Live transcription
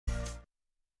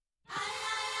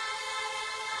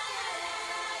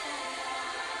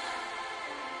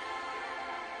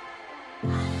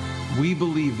We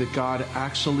believe that God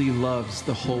actually loves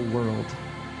the whole world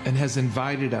and has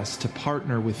invited us to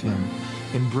partner with Him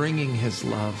in bringing His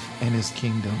love and His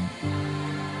kingdom.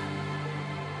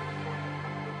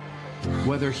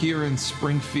 Whether here in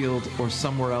Springfield or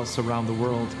somewhere else around the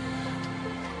world,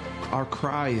 our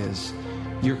cry is,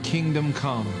 your kingdom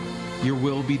come, your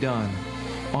will be done,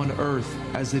 on earth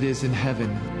as it is in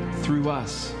heaven, through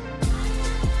us.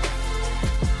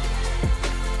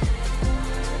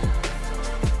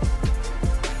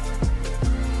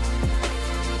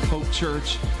 Hope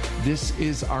Church, this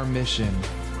is our mission.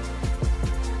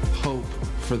 Hope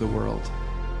for the world.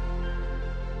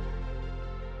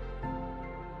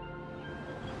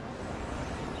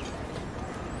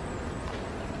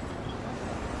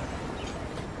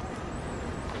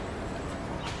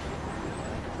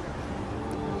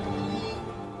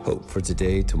 Hope for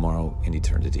today, tomorrow, and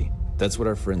eternity. That's what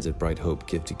our friends at Bright Hope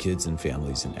give to kids and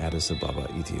families in Addis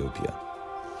Ababa, Ethiopia.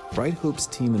 Bright Hope's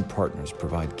team and partners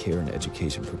provide care and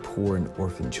education for poor and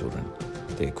orphan children.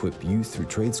 They equip youth through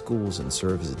trade schools and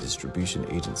serve as a distribution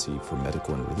agency for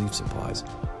medical and relief supplies,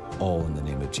 all in the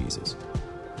name of Jesus.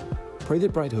 Pray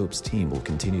that Bright Hope's team will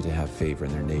continue to have favor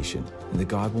in their nation and that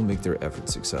God will make their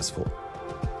efforts successful.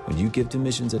 When you give to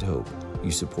Missions at Hope,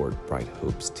 you support Bright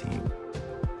Hope's team.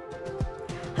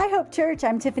 Hi, Hope Church.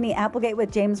 I'm Tiffany Applegate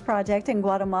with James Project in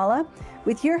Guatemala.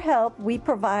 With your help, we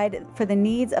provide for the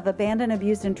needs of abandoned,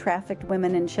 abused, and trafficked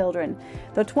women and children.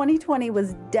 Though 2020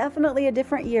 was definitely a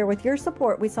different year, with your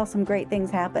support, we saw some great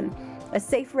things happen. A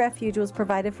safe refuge was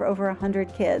provided for over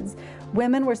 100 kids.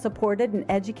 Women were supported and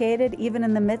educated, even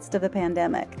in the midst of the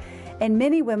pandemic. And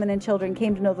many women and children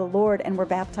came to know the Lord and were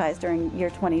baptized during year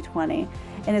 2020.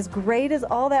 And as great as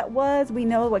all that was, we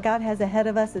know what God has ahead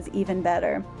of us is even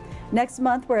better. Next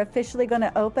month, we're officially going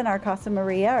to open our Casa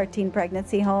Maria, our teen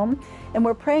pregnancy home, and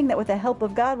we're praying that with the help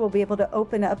of God, we'll be able to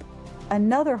open up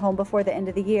another home before the end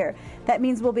of the year. That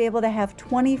means we'll be able to have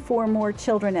 24 more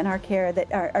children in our care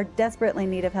that are desperately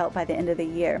in need of help by the end of the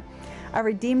year. Our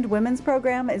Redeemed Women's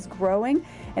program is growing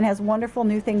and has wonderful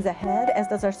new things ahead, as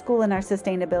does our school and our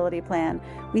sustainability plan.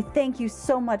 We thank you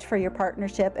so much for your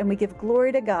partnership, and we give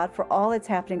glory to God for all that's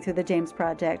happening through the James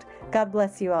Project. God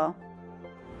bless you all.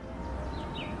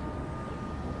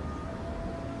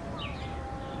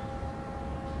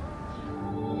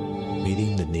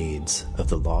 Meeting the needs of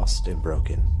the lost and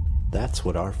broken. That's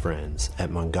what our friends at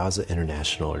Mwangaza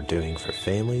International are doing for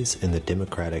families in the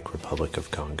Democratic Republic of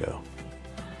Congo.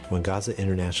 Mwangaza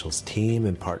International's team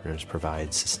and partners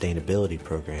provide sustainability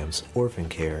programs, orphan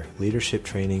care, leadership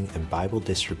training, and Bible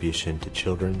distribution to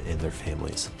children and their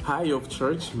families. Hi, Hope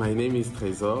Church. My name is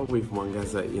Trésor with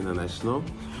Mwangaza International.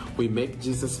 We make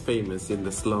Jesus famous in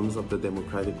the slums of the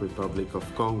Democratic Republic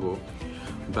of Congo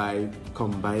by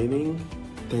combining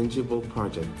tangible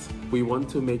projects. We want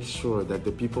to make sure that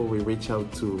the people we reach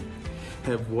out to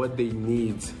have what they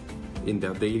need in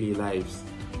their daily lives,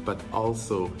 but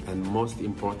also, and most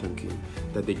importantly,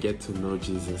 that they get to know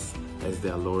Jesus as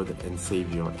their Lord and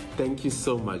Savior. Thank you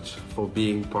so much for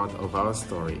being part of our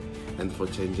story and for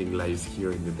changing lives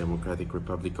here in the Democratic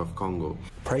Republic of Congo.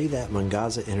 Pray that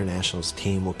Mwangaza International's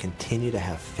team will continue to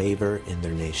have favor in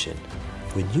their nation.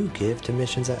 When you give to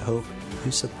Missions at Hope,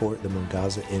 you support the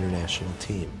Mwangaza International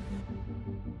team.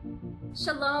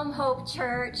 Shalom, Hope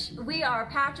Church. We are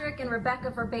Patrick and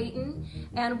Rebecca Verbaten,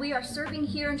 and we are serving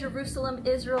here in Jerusalem,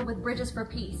 Israel with Bridges for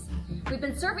Peace. We've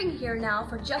been serving here now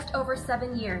for just over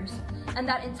 7 years, and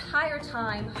that entire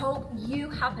time, Hope, you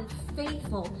have been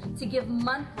faithful to give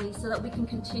monthly so that we can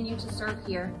continue to serve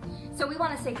here. So we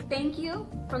want to say thank you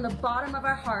from the bottom of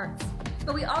our hearts.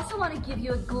 But we also want to give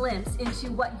you a glimpse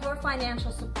into what your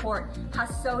financial support has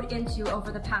sowed into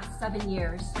over the past 7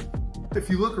 years. If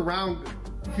you look around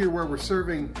here where we're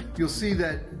serving, you'll see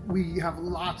that we have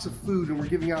lots of food, and we're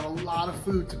giving out a lot of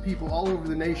food to people all over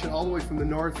the nation, all the way from the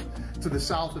north to the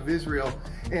south of Israel.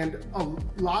 And a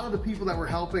lot of the people that we're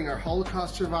helping are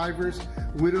Holocaust survivors,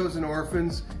 widows and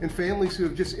orphans, and families who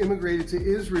have just immigrated to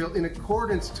Israel in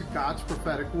accordance to God's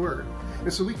prophetic word.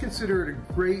 And so we consider it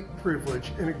a great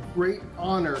privilege and a great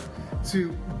honor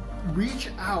to reach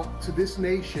out to this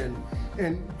nation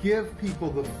and give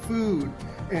people the food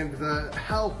and the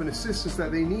help and assistance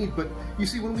that they need. But you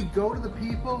see, when we go to the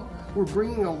people, we're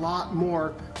bringing a lot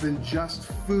more than just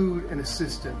food and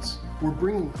assistance. We're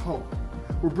bringing hope.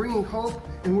 We're bringing hope,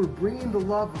 and we're bringing the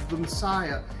love of the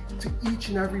Messiah to each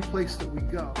and every place that we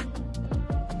go.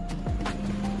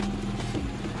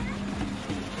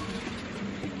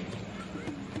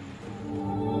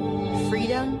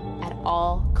 Freedom at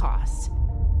all costs.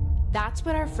 That's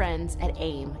what our friends at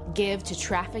AIM give to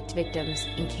trafficked victims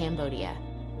in Cambodia.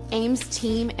 AIM's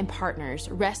team and partners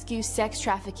rescue sex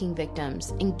trafficking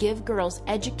victims and give girls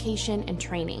education and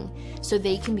training so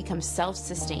they can become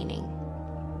self-sustaining.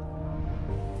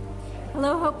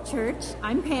 Hello, Hope Church.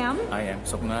 I'm Pam. I am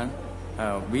Sokna.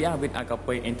 We are with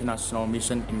Agape International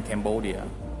Mission in Cambodia.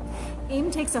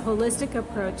 AIM takes a holistic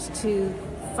approach to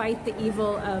fight the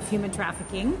evil of human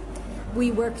trafficking.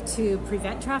 We work to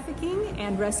prevent trafficking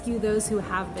and rescue those who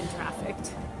have been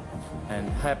trafficked. And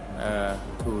help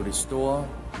to restore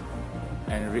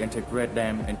and reintegrate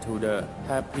them into the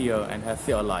happier and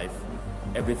healthier life.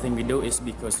 Everything we do is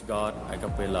because God,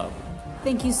 Agape love.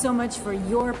 Thank you so much for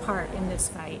your part in this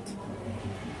fight.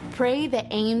 Pray that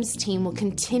AIM's team will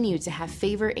continue to have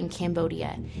favor in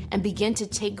Cambodia and begin to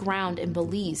take ground in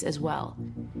Belize as well.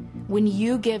 When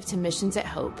you give to Missions at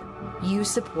Hope, you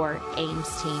support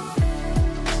AIM's team.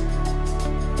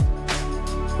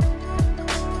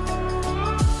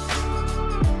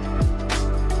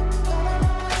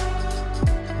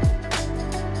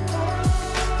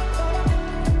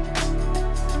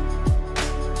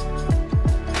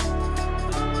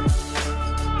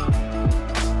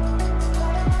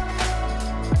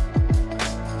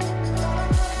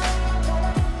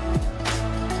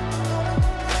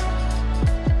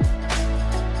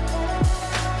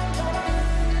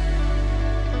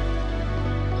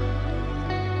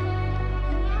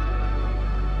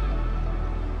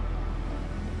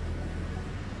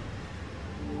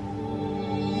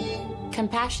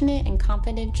 Compassionate and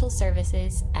confidential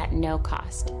services at no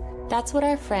cost. That's what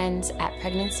our friends at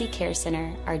Pregnancy Care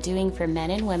Center are doing for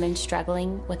men and women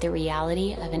struggling with the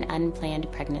reality of an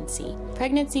unplanned pregnancy.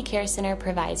 Pregnancy Care Center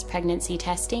provides pregnancy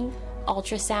testing,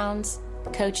 ultrasounds,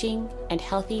 coaching, and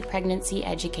healthy pregnancy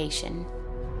education.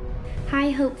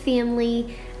 Hi, Hope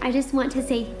family. I just want to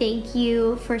say thank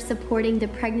you for supporting the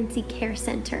Pregnancy Care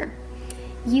Center.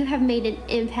 You have made an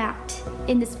impact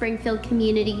in the Springfield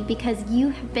community because you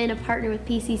have been a partner with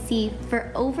PCC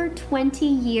for over 20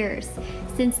 years,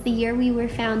 since the year we were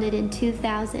founded in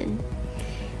 2000.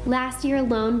 Last year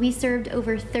alone, we served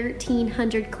over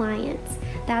 1,300 clients.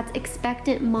 That's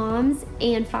expectant moms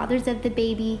and fathers of the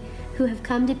baby who have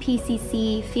come to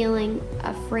PCC feeling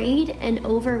afraid and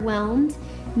overwhelmed.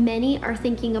 Many are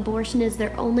thinking abortion is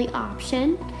their only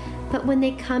option. But when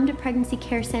they come to Pregnancy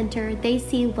Care Center, they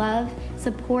see love,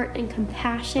 support, and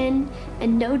compassion,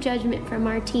 and no judgment from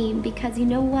our team, because you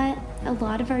know what? A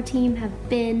lot of our team have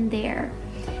been there.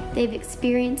 They've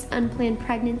experienced unplanned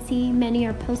pregnancy, many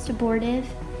are post-abortive,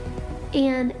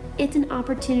 and it's an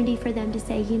opportunity for them to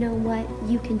say, you know what?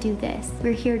 You can do this.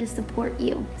 We're here to support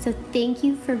you. So thank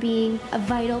you for being a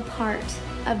vital part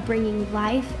of bringing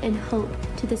life and hope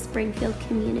to the Springfield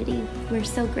community. We're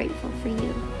so grateful for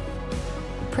you.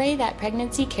 Pray that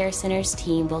Pregnancy Care Center's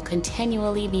team will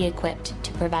continually be equipped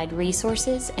to provide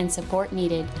resources and support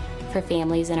needed for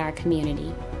families in our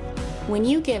community. When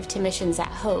you give to Missions at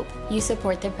Hope, you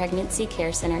support the Pregnancy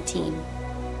Care Center team.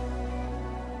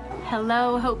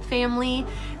 Hello, Hope family.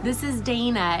 This is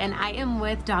Dana, and I am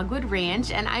with Dogwood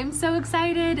Ranch, and I'm so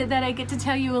excited that I get to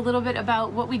tell you a little bit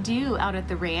about what we do out at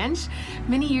the ranch.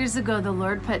 Many years ago, the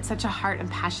Lord put such a heart and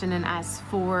passion in us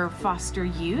for foster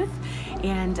youth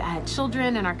and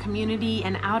children in our community,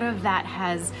 and out of that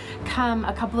has come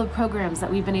a couple of programs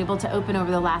that we've been able to open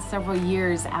over the last several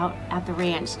years out at the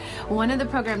ranch. One of the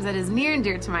programs that is near and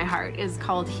dear to my heart is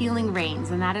called Healing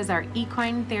Reigns, and that is our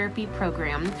equine therapy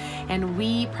program, and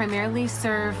we primarily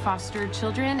serve foster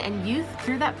children and youth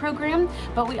through that program,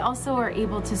 but we also are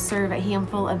able to serve a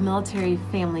handful of military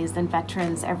families and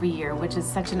veterans every year, which is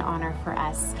such an honor for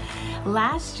us.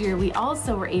 Last year, we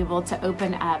also were able to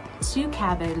open up 2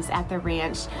 cabins at the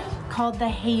ranch called The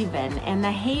Haven, and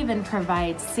The Haven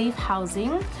provides safe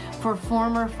housing for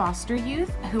former foster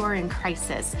youth who are in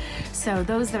crisis. So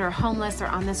those that are homeless or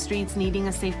on the streets needing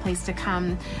a safe place to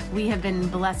come, we have been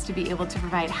blessed to be able to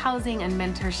provide housing and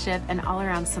mentorship and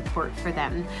all-around support for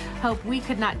them. Hope, we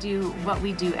could not do what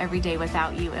we do every day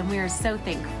without you, and we are so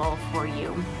thankful for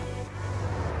you.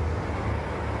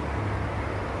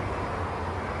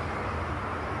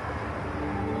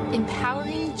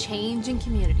 Empowering change in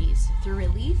communities through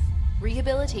relief,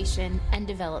 rehabilitation, and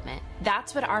development.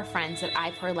 That's what our friends at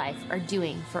iPour Life are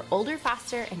doing for older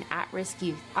foster and at-risk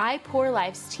youth. iPour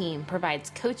Life's team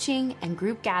provides coaching and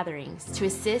group gatherings to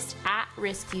assist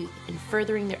at-risk youth in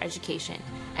furthering their education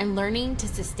and learning to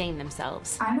sustain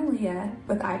themselves. I'm Aaliyah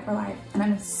with iPour Life, and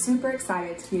I'm super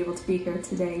excited to be able to be here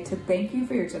today to thank you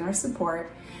for your generous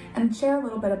support and share a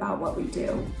little bit about what we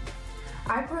do.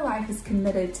 iPour Life is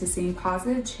committed to seeing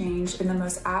positive change in the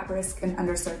most at-risk and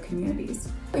underserved communities.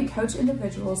 We coach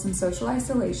individuals in social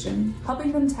isolation,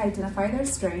 helping them to identify their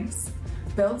strengths,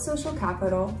 build social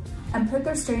capital, and put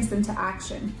their strengths into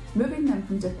action, moving them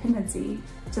from dependency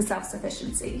to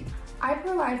self-sufficiency.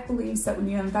 iProLife believes that when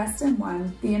you invest in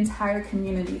one, the entire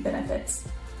community benefits.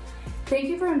 Thank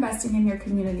you for investing in your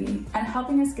community and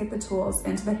helping us get the tools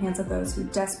into the hands of those who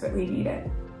desperately need it.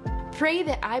 Pray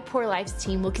that iPourLife's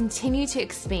team will continue to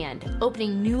expand,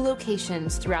 opening new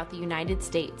locations throughout the United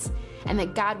States, and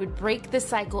that God would break the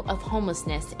cycle of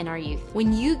homelessness in our youth.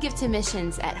 When you give to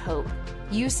missions at Hope,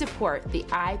 you support the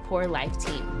iPourLife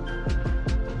team.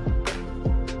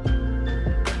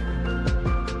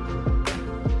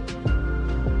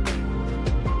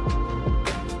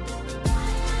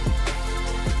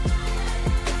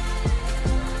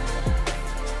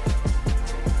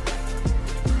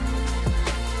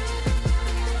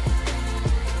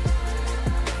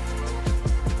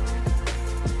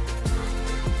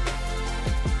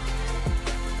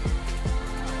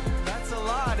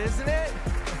 Isn't it?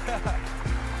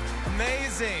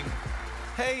 Amazing.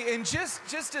 Hey, in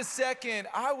just a second,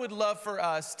 I would love for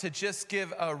us to just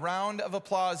give a round of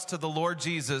applause to the Lord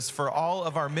Jesus for all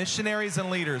of our missionaries and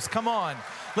leaders. Come on,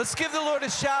 let's give the Lord a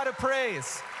shout of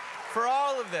praise for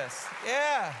all of this.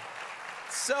 Yeah,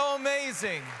 so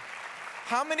amazing.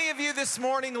 How many of you this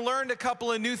morning learned a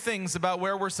couple of new things about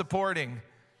where we're supporting?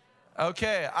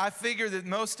 Okay, I figure that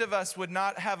most of us would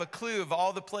not have a clue of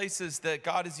all the places that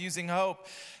God is using Hope.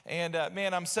 And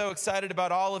man, I'm so excited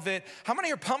about all of it. How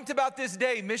many are pumped about this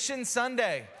day, Mission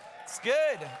Sunday? It's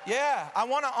good. Yeah, I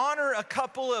want to honor a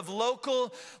couple of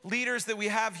local leaders that we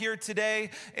have here today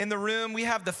in the room. We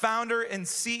have the founder and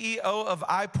CEO of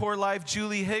iPourLife,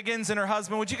 Julie Higgins, and her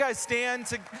husband. Would you guys stand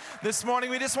this morning?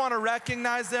 We just want to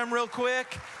recognize them real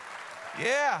quick.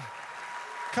 Yeah,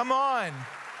 come on.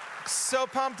 So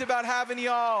pumped about having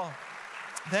y'all.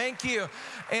 Thank you.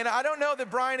 And I don't know that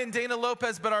Brian and Dana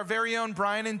Lopez, but our very own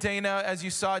Brian and Dana, as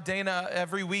you saw Dana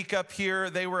every week up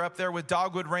here, they were up there with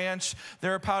Dogwood Ranch.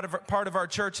 They're a part of our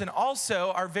church. And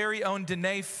also our very own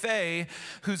Danae Faye,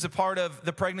 who's a part of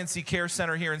the Pregnancy Care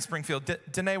Center here in Springfield.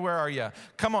 Danae, where are you?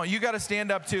 Come on, you got to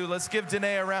stand up too. Let's give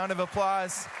Danae a round of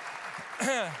applause.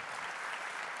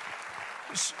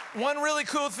 One really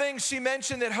cool thing, she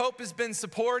mentioned that Hope has been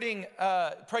supporting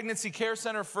Pregnancy Care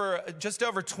Center for just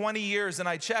over 20 years, and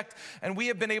I checked, and we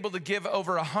have been able to give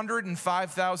over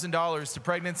 $105,000 to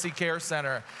Pregnancy Care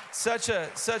Center. Such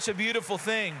a beautiful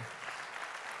thing.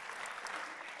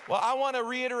 Well, I want to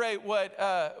reiterate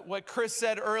what Chris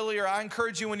said earlier. I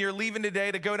encourage you when you're leaving today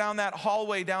to go down that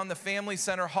hallway, down the Family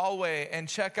Center hallway, and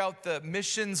check out the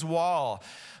missions wall.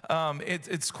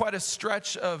 It's quite a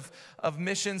stretch of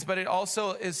missions, but it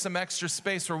also is some extra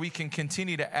space where we can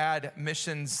continue to add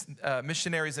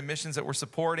missionaries and missions that we're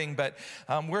supporting. But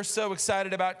we're so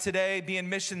excited about today being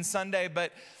Mission Sunday.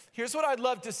 But here's what I'd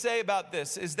love to say about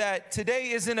this, is that today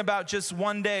isn't about just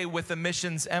one day with a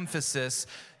missions emphasis.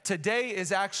 Today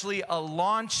is actually a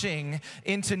launching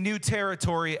into new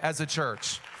territory as a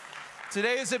church.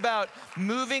 Today is about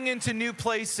moving into new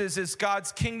places as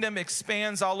God's kingdom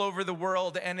expands all over the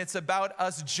world, and it's about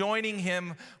us joining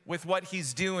him with what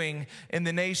he's doing in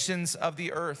the nations of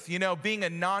the earth. You know, being a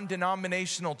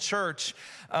non-denominational church,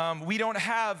 we don't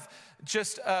have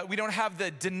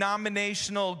the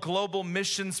denominational global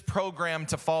missions program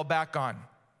to fall back on.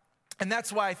 And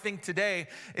that's why I think today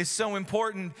is so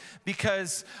important,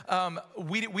 because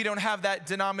we don't have that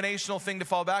denominational thing to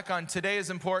fall back on. Today is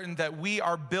important that we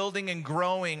are building and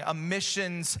growing a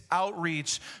missions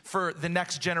outreach for the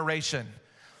next generation.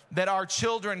 That our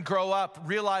children grow up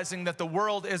realizing that the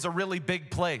world is a really big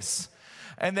place.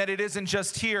 And that it isn't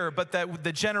just here, but that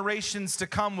the generations to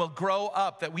come will grow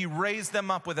up, that we raise them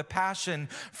up with a passion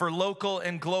for local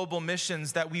and global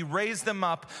missions, that we raise them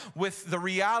up with the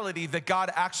reality that God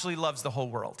actually loves the whole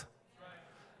world.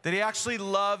 That he actually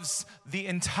loves the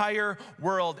entire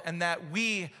world, and that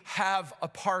we have a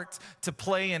part to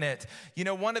play in it. You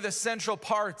know, one of the central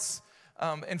parts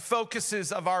and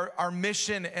focuses of our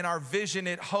mission and our vision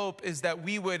at Hope is that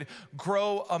we would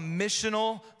grow a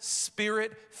missional,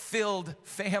 spirit-filled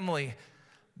family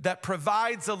that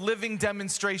provides a living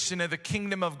demonstration of the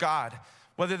kingdom of God.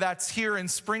 Whether that's here in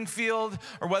Springfield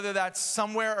or whether that's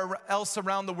somewhere else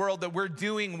around the world, that we're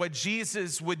doing what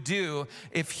Jesus would do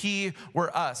if he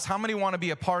were us. How many want to be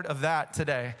a part of that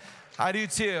today? I do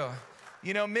too.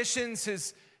 You know, missions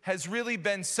has really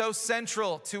been so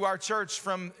central to our church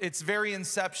from its very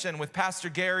inception. With Pastor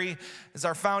Gary as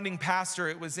our founding pastor,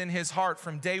 it was in his heart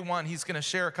from day one. He's going to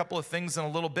share a couple of things in a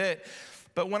little bit.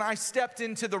 But when I stepped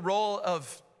into the role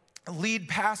of lead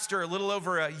pastor a little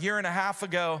over a year and a half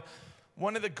ago,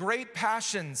 one of the great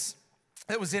passions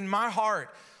that was in my heart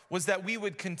was that we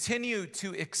would continue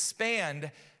to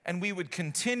expand and we would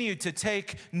continue to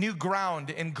take new ground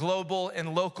in global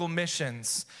and local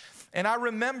missions. And I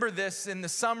remember this in the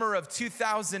summer of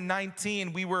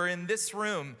 2019. We were in this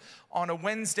room on a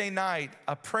Wednesday night.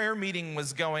 A prayer meeting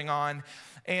was going on.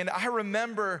 And I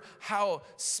remember how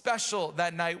special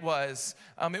that night was.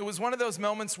 It was one of those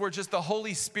moments where just the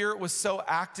Holy Spirit was so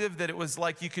active that it was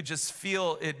like you could just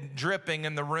feel it dripping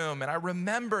in the room. And I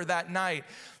remember that night,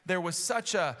 there was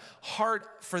such a heart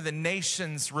for the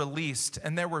nations released.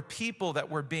 And there were people that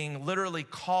were being literally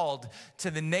called to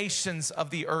the nations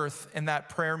of the earth in that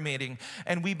prayer meeting.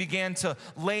 And we began to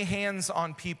lay hands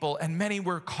on people, and many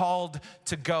were called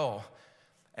to go.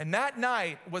 And that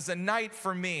night was a night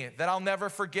for me that I'll never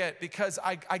forget, because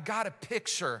I got a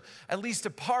picture, at least a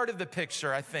part of the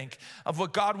picture, I think, of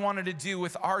what God wanted to do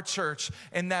with our church,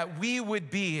 and that we would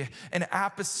be an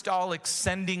apostolic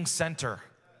sending center.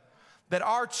 That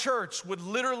our church would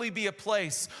literally be a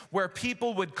place where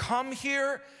people would come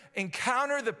here,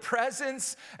 encounter the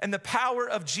presence and the power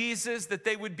of Jesus, that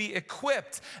they would be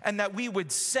equipped, and that we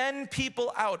would send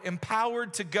people out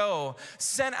empowered to go,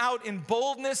 sent out in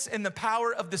boldness in the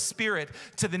power of the Spirit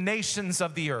to the nations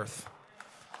of the earth.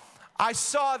 I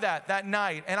saw that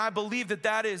night, and I believe that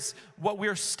that is what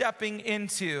we're stepping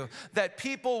into, that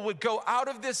people would go out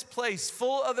of this place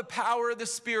full of the power of the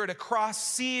Spirit across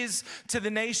seas to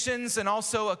the nations and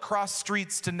also across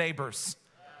streets to neighbors.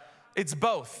 It's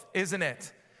both, isn't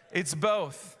it? It's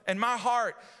both. And my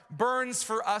heart burns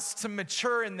for us to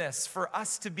mature in this, for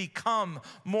us to become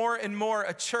more and more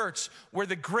a church where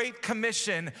the Great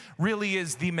Commission really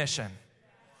is the mission.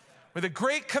 Where the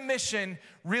Great Commission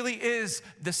really is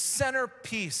the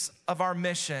centerpiece of our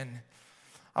mission.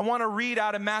 I want to read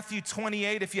out of Matthew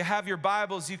 28. If you have your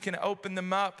Bibles, you can open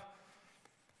them up.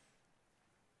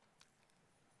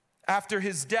 After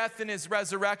his death and his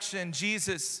resurrection,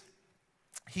 Jesus,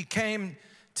 he came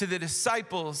to the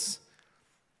disciples,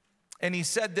 and he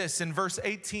said this in verse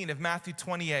 18 of Matthew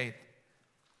 28.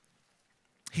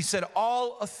 He said,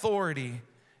 "All authority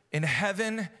in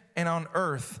heaven and on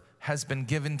earth has been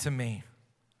given to me.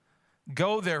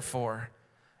 Go therefore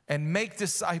and make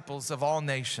disciples of all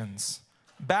nations,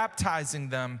 baptizing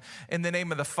them in the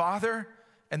name of the Father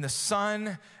and the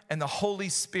Son and the Holy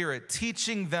Spirit,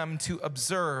 teaching them to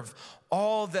observe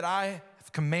all that I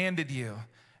have commanded you.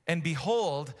 And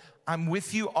behold, I'm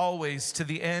with you always to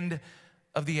the end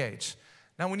of the age."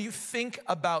 Now, when you think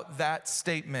about that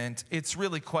statement, it's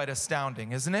really quite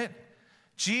astounding, isn't it?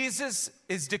 Jesus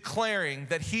is declaring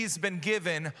that he's been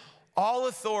given all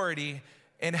authority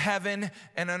in heaven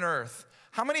and on earth.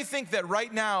 How many think that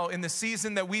right now in the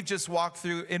season that we've just walked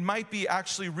through, it might be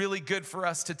actually really good for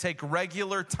us to take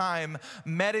regular time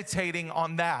meditating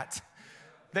on that?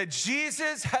 That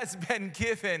Jesus has been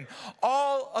given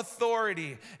all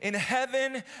authority in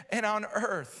heaven and on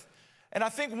earth. And I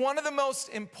think one of the most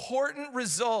important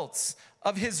results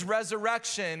of his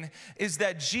resurrection is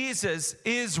that Jesus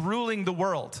is ruling the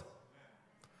world.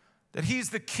 That he's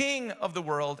the king of the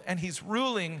world and he's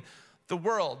ruling the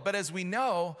world. But as we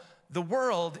know, the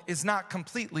world is not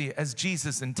completely as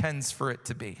Jesus intends for it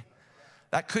to be.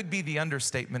 That could be the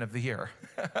understatement of the year,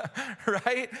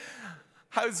 right?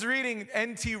 I was reading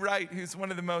N.T. Wright, who's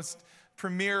one of the most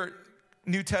premier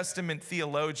New Testament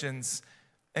theologians,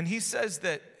 and he says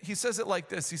it like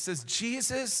this. He says,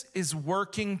 Jesus is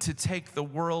working to take the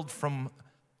world from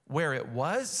where it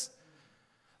was,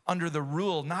 under the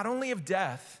rule not only of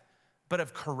death, but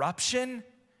of corruption,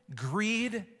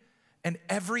 greed, and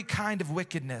every kind of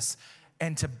wickedness,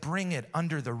 and to bring it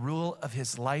under the rule of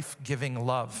his life-giving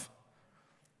love.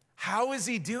 How is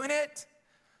he doing it?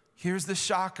 Here's the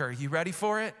shocker. You ready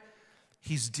for it?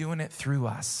 He's doing it through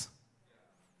us.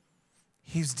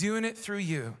 He's doing it through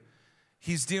you.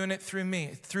 He's doing it through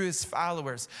me, through his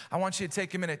followers. I want you to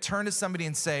take a minute, turn to somebody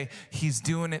and say, he's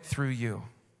doing it through you.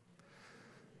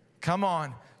 Come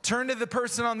on. Turn to the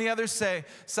person on the other side,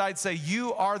 say,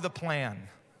 you are the plan.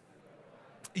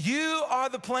 You are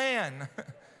the plan.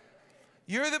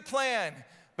 You're the plan.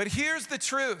 But here's the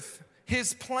truth.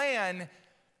 His plan,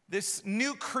 this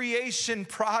new creation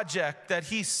project that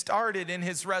he started in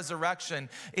his resurrection,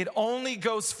 it only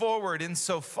goes forward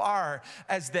insofar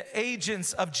as the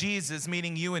agents of Jesus,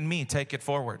 meaning you and me, take it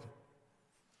forward.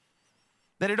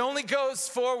 That it only goes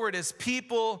forward as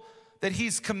people that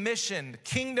he's commissioned,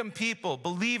 kingdom people,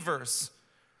 believers,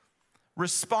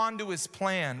 respond to his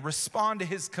plan, respond to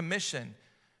his commission.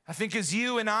 I think as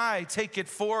you and I take it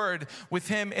forward with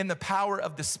him in the power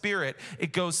of the Spirit,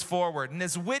 it goes forward. And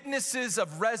as witnesses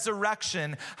of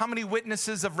resurrection, how many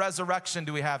witnesses of resurrection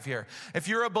do we have here? If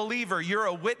you're a believer, you're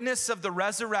a witness of the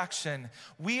resurrection.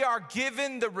 We are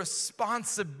given the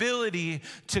responsibility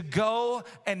to go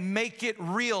and make it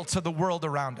real to the world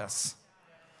around us.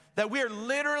 That we are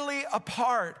literally a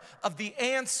part of the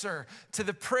answer to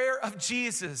the prayer of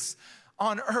Jesus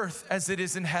on earth as it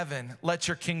is in heaven. Let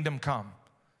your kingdom come.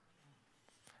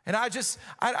 And I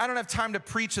don't have time to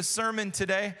preach a sermon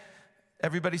today.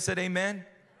 Everybody said amen?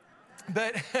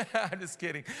 But I'm just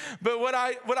kidding. But what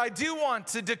I do want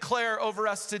to declare over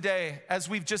us today, as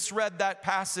we've just read that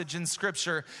passage in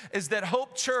Scripture, is that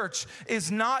Hope Church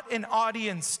is not an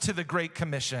audience to the Great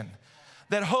Commission.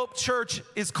 That Hope Church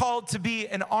is called to be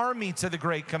an army to the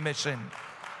Great Commission.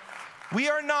 We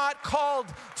are not called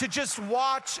to just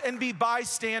watch and be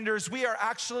bystanders. We are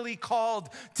actually called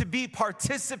to be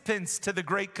participants to the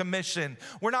Great Commission.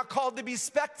 We're not called to be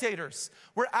spectators.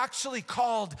 We're actually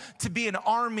called to be an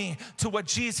army to what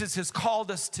Jesus has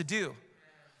called us to do.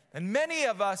 And many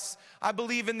of us, I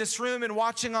believe, in this room and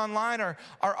watching online are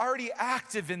already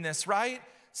active in this, right?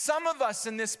 Some of us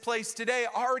in this place today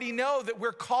already know that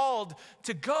we're called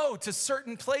to go to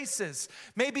certain places,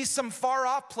 maybe some far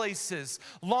off places,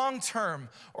 long-term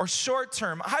or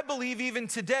short-term. I believe even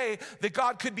today that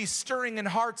God could be stirring in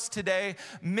hearts today,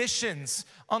 missions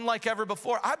unlike ever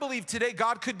before. I believe today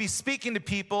God could be speaking to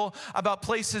people about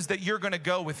places that you're going to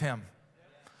go with him.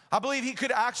 I believe he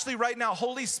could actually right now,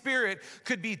 Holy Spirit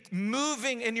could be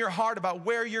moving in your heart about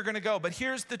where you're going to go. But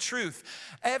here's the truth.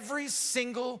 Every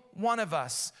single one of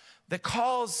us that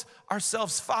calls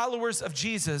ourselves followers of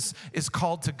Jesus is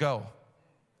called to go.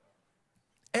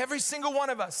 Every single one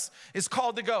of us is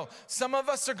called to go. Some of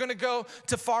us are going to go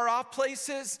to far off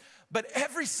places, but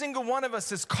every single one of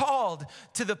us is called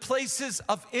to the places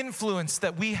of influence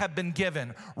that we have been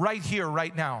given right here,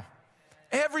 right now.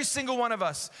 Every single one of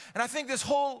us. And I think this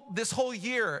whole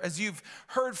year, as you've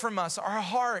heard from us, our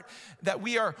heart that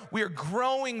we are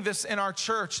growing this in our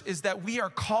church is that we are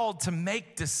called to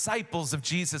make disciples of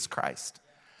Jesus Christ.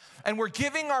 And we're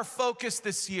giving our focus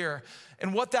this year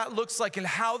and what that looks like and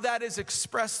how that is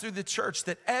expressed through the church,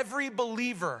 that every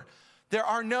believer, there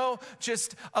are no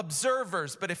just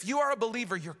observers, but if you are a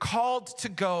believer, you're called to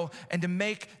go and to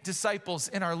make disciples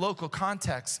in our local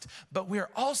context. But we're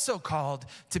also called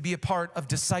to be a part of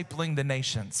discipling the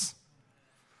nations.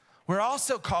 We're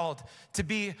also called to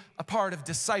be a part of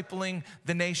discipling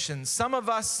the nations. Some of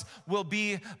us will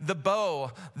be the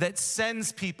bow that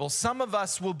sends people. Some of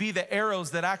us will be the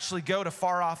arrows that actually go to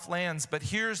far off lands. But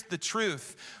here's the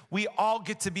truth. We all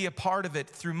get to be a part of it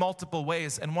through multiple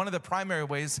ways. And one of the primary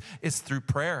ways is through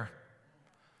prayer.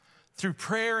 Through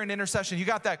prayer and intercession. You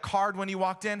got that card when you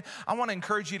walked in? I want to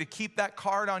encourage you to keep that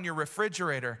card on your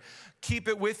refrigerator. Keep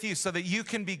it with you so that you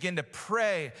can begin to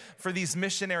pray for these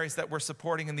missionaries that we're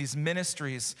supporting in these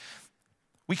ministries.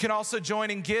 We can also join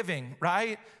in giving,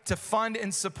 right? To fund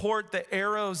and support the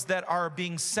arrows that are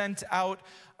being sent out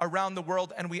around the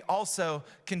world. And we also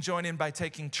can join in by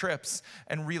taking trips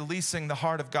and releasing the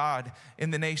heart of God in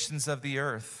the nations of the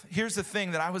earth. Here's the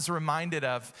thing that I was reminded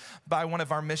of by one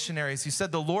of our missionaries. He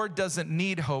said, the Lord doesn't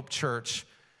need Hope Church.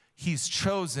 He's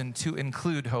chosen to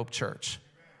include Hope Church.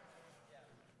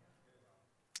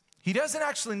 He doesn't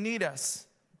actually need us,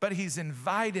 but he's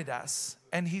invited us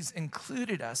and he's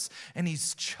included us and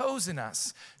he's chosen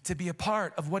us to be a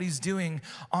part of what he's doing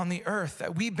on the earth,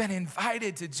 that we've been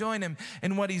invited to join him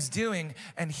in what he's doing.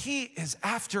 And he is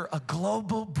after a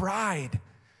global bride.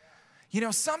 You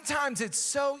know, sometimes it's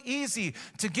so easy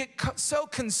to get so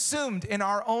consumed in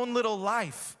our own little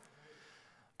life.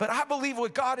 But I believe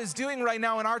what God is doing right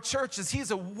now in our church is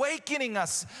he's awakening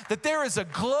us that there is a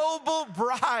global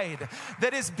bride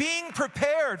that is being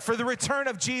prepared for the return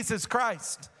of Jesus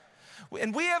Christ.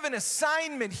 And we have an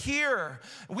assignment here.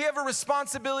 We have a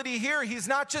responsibility here. He's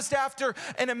not just after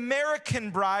an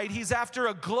American bride, he's after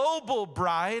a global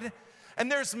bride. And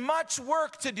there's much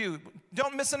work to do.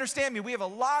 Don't misunderstand me. We have a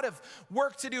lot of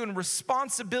work to do and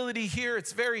responsibility here.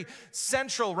 It's very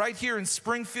central right here in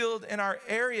Springfield in our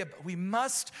area. But we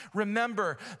must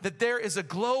remember that there is a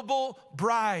global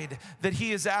bride that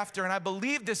he is after. And I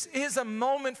believe this is a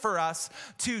moment for us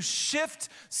to shift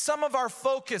some of our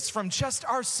focus from just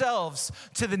ourselves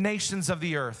to the nations of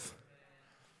the earth.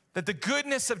 That the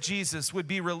goodness of Jesus would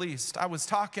be released. I was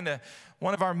talking to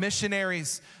one of our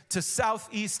missionaries to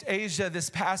Southeast Asia this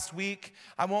past week.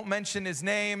 I won't mention his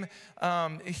name.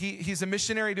 He's a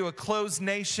missionary to a closed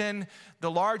nation, the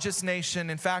largest nation,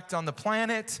 in fact, on the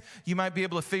planet. You might be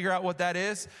able to figure out what that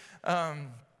is.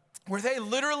 Where they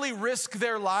literally risk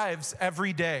their lives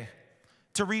every day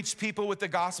to reach people with the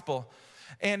gospel.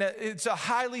 And it's a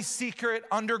highly secret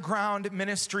underground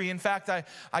ministry. In fact,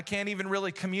 I can't even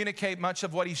really communicate much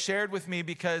of what he shared with me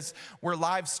because we're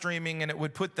live streaming and it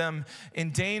would put them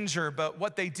in danger. But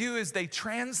what they do is they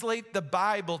translate the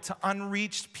Bible to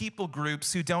unreached people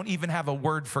groups who don't even have a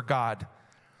word for God.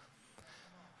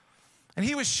 And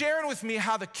he was sharing with me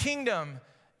how the kingdom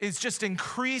is just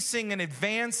increasing and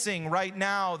advancing right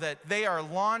now, that they are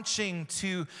launching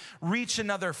to reach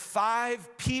another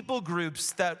 5 people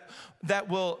groups that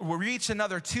will reach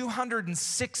another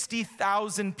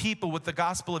 260,000 people with the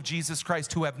gospel of Jesus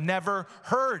Christ who have never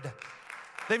heard.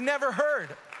 They've never heard.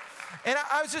 And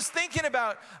I was just thinking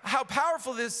about how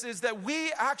powerful this is, that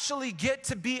we actually get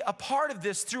to be a part of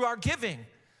this through our giving.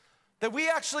 That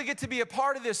we actually get to be a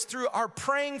part of this through our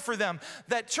praying for them.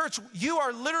 That church, you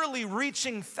are literally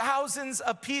reaching thousands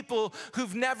of people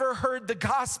who've never heard the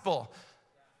gospel.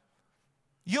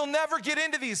 You'll never get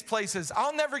into these places.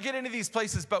 I'll never get into these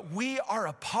places, but we are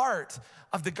a part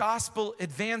of the gospel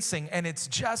advancing, and it's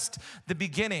just the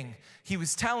beginning. He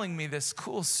was telling me this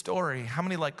cool story. How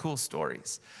many like cool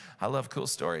stories? I love cool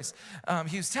stories.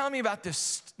 He was telling me about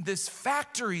this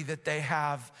factory that they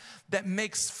have that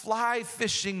makes fly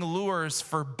fishing lures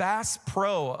for Bass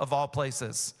Pro, of all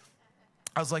places.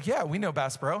 I was like, yeah, we know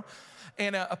Bass Pro.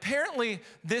 And apparently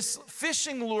this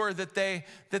fishing lure that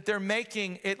they're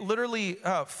making, it literally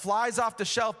flies off the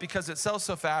shelf because it sells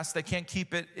so fast they can't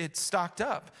keep it stocked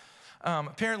up.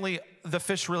 Apparently the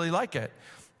fish really like it.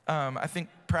 I think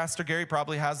Pastor Gary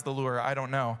probably has the lure, I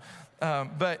don't know.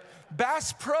 But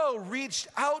Bass Pro reached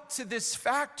out to this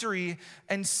factory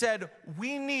and said,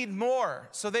 we need more.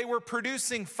 So they were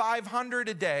producing 500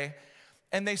 a day.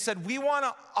 And they said, we want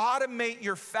to automate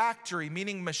your factory,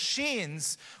 meaning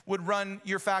machines would run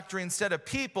your factory instead of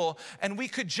people, and we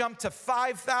could jump to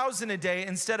 5,000 a day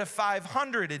instead of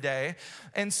 500 a day.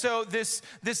 And so this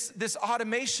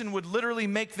automation would literally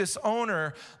make this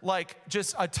owner like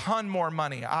just a ton more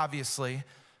money, obviously.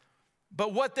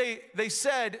 But what they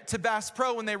said to Bass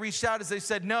Pro when they reached out is they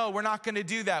said, no, we're not going to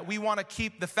do that. We want to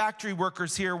keep the factory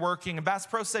workers here working. And Bass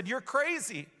Pro said, you're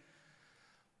crazy.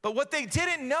 But what they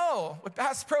didn't know, what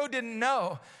Bass Pro didn't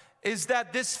know, is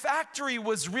that this factory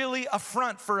was really a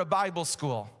front for a Bible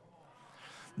school.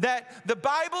 That the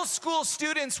Bible school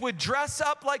students would dress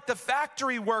up like the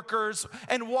factory workers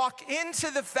and walk into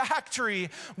the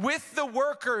factory with the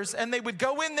workers, and they would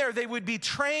go in there, they would be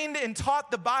trained and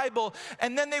taught the Bible,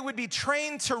 and then they would be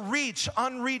trained to reach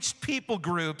unreached people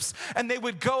groups, and they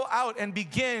would go out and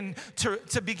begin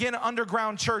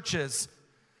underground churches.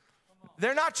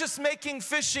 They're not just making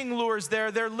fishing lures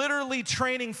there, they're literally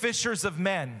training fishers of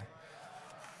men.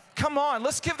 Come on,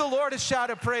 let's give the Lord a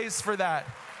shout of praise for that.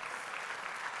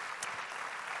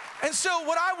 And so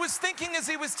what I was thinking as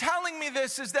he was telling me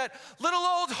this is that little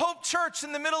old Hope Church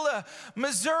in the middle of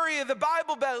Missouri, the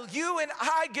Bible Belt, you and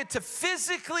I get to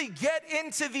physically get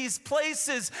into these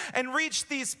places and reach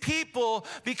these people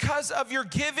because of your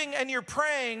giving and your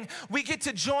praying. We get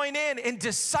to join in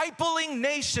discipling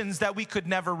nations that we could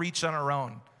never reach on our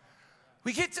own.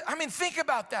 We get to, think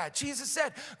about that. Jesus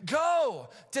said, go,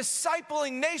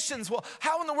 discipling nations. Well,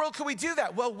 how in the world could we do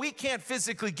that? Well, we can't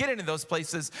physically get into those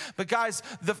places. But guys,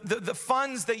 the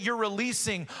funds that you're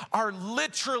releasing are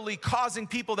literally causing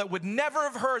people that would never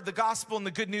have heard the gospel and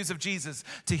the good news of Jesus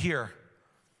to hear.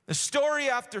 The story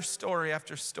after story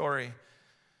after story.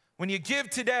 When you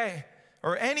give today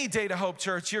or any day to Hope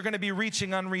Church, you're going to be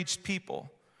reaching unreached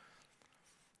people.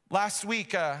 Last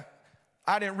week, I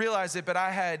didn't realize it, but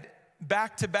I had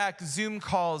back-to-back Zoom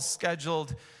calls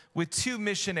scheduled with 2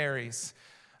 missionaries.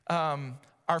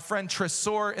 Our friend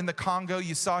Tresor in the Congo,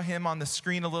 you saw him on the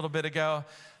screen a little bit ago.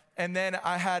 And then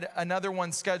I had another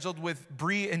one scheduled with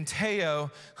Bree and Teo,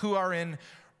 who are in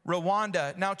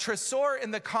Rwanda. Now, Tresor in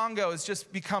the Congo has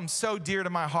just become so dear to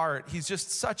my heart. He's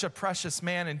just such a precious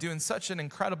man and doing such an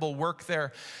incredible work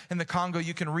there in the Congo.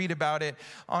 You can read about it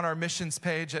on our missions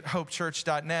page at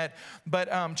hopechurch.net.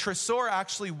 But Tresor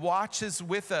actually watches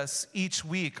with us each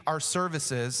week our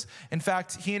services. In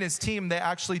fact, he and his team, they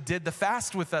actually did the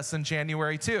fast with us in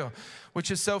January too, which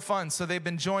is so fun. So they've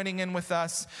been joining in with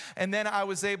us. And then I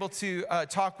was able to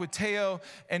talk with Teo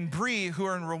and Bree, who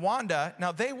are in Rwanda.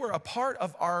 Now, they were a part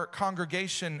of our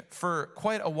congregation for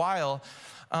quite a while.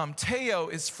 Teo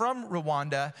is from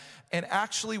Rwanda. And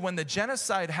actually, when the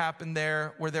genocide happened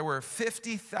there, where there were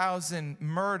 50,000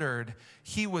 murdered,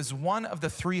 he was one of the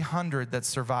 300 that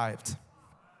survived.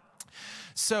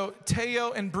 So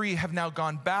Teo and Bree have now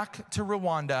gone back to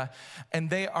Rwanda, and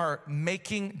they are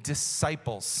making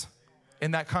disciples.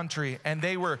 in that country. And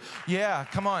they were, yeah,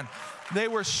 come on. They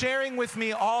were sharing with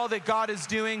me all that God is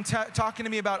doing, talking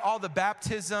to me about all the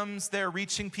baptisms. They're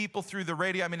reaching people through the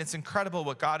radio. I mean, it's incredible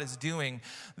what God is doing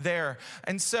there.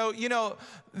 And so, you know,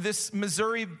 this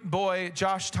Missouri boy,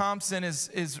 Josh Thompson, is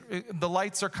the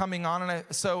lights are coming on. And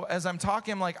so as I'm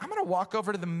talking, I'm like, I'm going to walk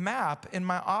over to the map in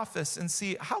my office and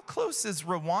see how close is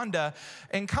Rwanda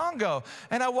and Congo.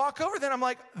 And I walk over there and I'm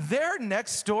like, they're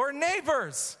next door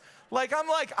neighbors.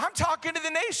 I'm talking to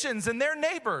the nations and their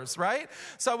neighbors, right?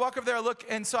 So I walk over there, I look,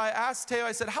 and so I asked Teo,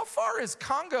 I said, how far is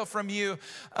Congo from you?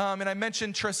 And I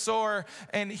mentioned Tresor,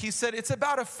 and he said, it's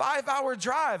about a 5-hour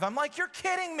drive. I'm like, you're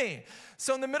kidding me.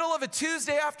 So in the middle of a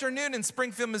Tuesday afternoon in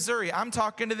Springfield, Missouri, I'm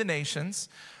talking to the nations,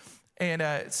 and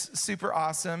it's super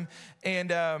awesome.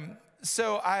 And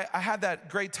so I had that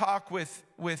great talk with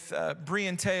Bree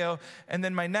and Teo, and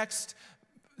then my next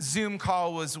Zoom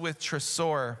call was with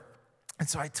Tresor. And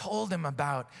so I told him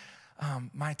about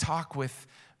my talk with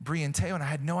Bree and Teo, and I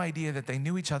had no idea that they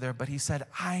knew each other, but he said,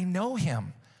 I know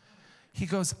him. He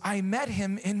goes, I met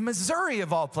him in Missouri,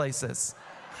 of all places.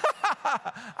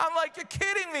 I'm like, you're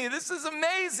kidding me. This is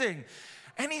amazing.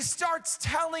 And he starts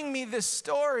telling me this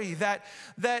story that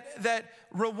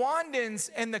Rwandans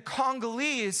and the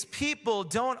Congolese people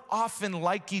don't often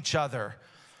like each other.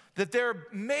 That there are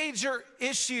major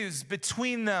issues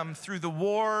between them through the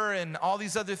war and all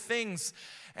these other things.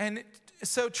 And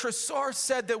so Tresor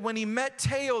said that when he met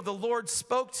Teo, the Lord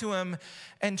spoke to him,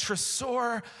 and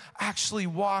Tresor actually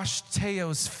washed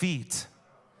Teo's feet.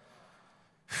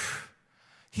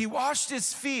 He washed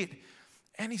his feet,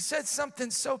 and he said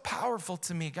something so powerful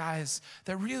to me, guys,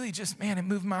 that really just, man, it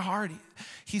moved my heart.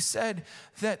 He said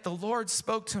that the Lord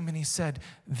spoke to him, and he said,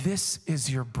 this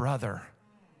is your brother.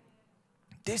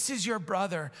 This is your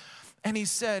brother. And he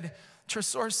said,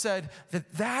 Tresor said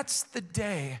that that's the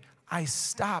day I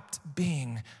stopped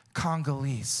being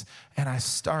Congolese and I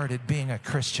started being a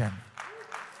Christian.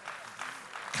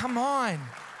 Come on.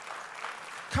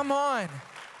 Come on.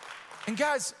 And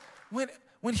guys,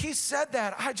 when he said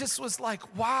that, I just was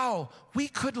like, wow, we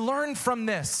could learn from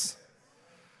this.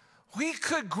 We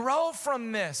could grow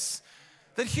from this.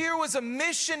 That here was a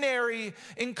missionary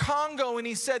in Congo, and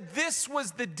he said, this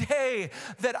was the day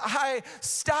that I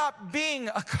stopped being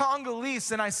a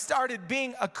Congolese and I started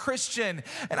being a Christian.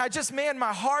 And I just, man,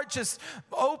 my heart just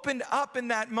opened up in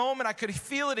that moment. I could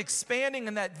feel it expanding,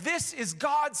 and that this is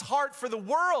God's heart for the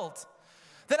world.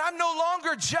 That I'm no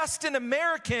longer just an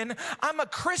American, I'm a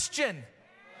Christian.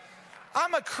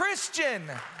 I'm a Christian.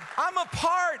 I'm a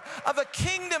part of a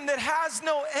kingdom that has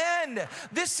no end.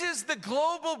 This is the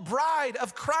global bride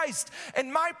of Christ.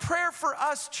 And my prayer for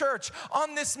us, church,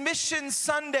 on this Mission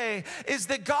Sunday is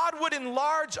that God would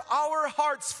enlarge our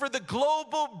hearts for the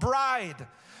global bride.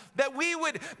 That we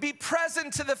would be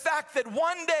present to the fact that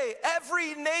one day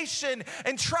every nation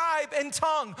and tribe and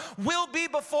tongue will be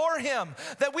before him.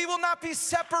 That we will not be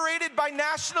separated by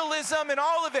nationalism and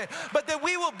all of it, but that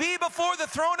we will be before the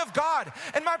throne of God.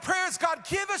 And my prayer is, God,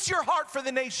 give us your heart for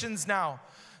the nations now.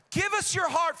 Give us your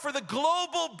heart for the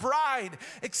global bride.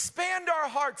 Expand our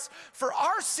hearts for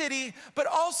our city, but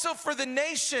also for the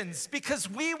nations, because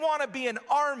we want to be an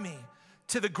army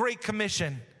to the Great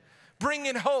Commission,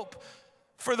 bringing hope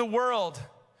for the world.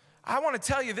 I want to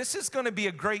tell you, this is going to be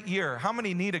a great year. How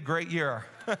many need a great year?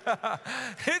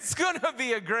 It's going to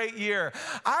be a great year.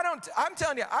 I'm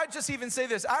telling you, I just even say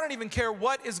this, I don't even care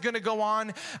what is going to go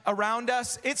on around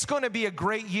us. It's going to be a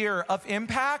great year of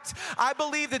impact. I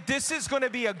believe that this is going to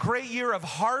be a great year of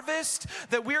harvest,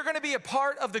 that we're going to be a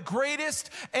part of the greatest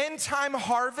end time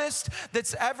harvest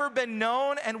that's ever been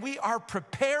known, and we are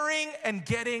preparing and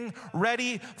getting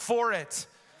ready for it.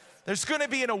 There's going to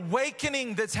be an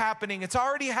awakening that's happening. It's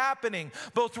already happening,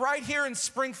 both right here in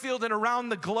Springfield and around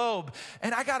the globe.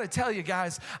 And I got to tell you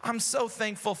guys, I'm so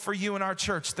thankful for you and our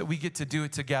church that we get to do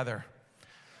it together.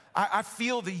 I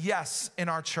feel the yes in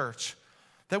our church,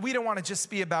 that we don't want to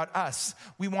just be about us.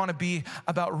 We want to be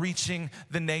about reaching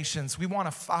the nations. We want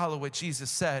to follow what Jesus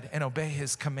said and obey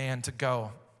his command to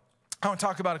go. I want to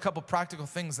talk about a couple practical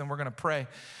things, then we're going to pray.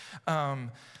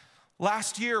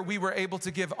 Last year, we were able to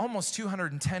give almost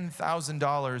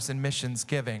 $210,000 in missions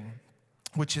giving,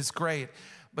 which is great.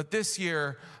 But this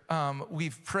year,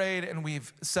 we've prayed and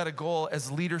we've set a goal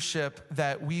as leadership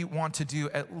that we want to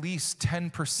do at least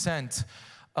 10%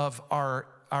 of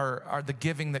the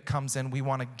giving that comes in. We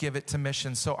want to give it to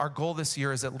missions. So our goal this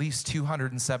year is at least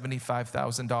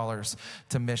 $275,000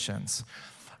 to missions.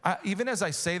 Even as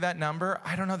I say that number,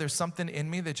 I don't know, there's something in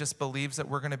me that just believes that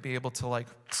we're going to be able to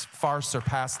far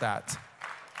surpass that.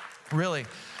 Really.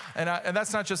 And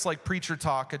that's not just like preacher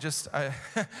talk.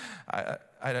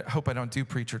 I hope I don't do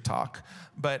preacher talk,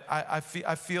 but I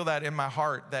feel that in my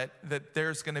heart that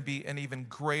there's going to be an even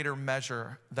greater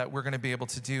measure that we're going to be able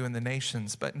to do in the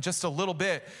nations. But in just a little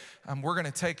bit, we're going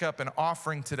to take up an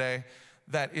offering today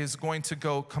that is going to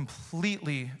go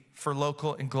completely for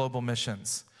local and global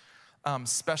missions.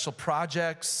 Special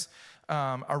projects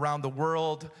around the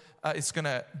world. It's going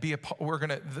to be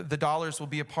the dollars will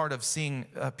be a part of seeing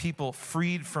people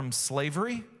freed from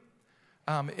slavery.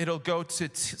 It'll go to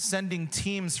sending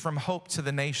teams from Hope to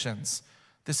the nations.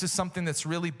 This is something that's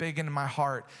really big in my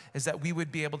heart, is that we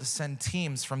would be able to send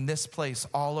teams from this place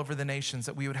all over the nations,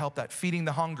 that we would help that. Feeding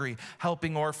the hungry,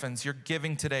 helping orphans. Your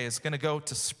giving today is going to go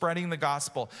to spreading the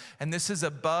gospel. And this is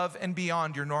above and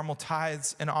beyond your normal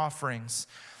tithes and offerings.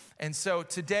 And so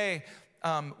today,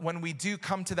 when we do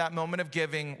come to that moment of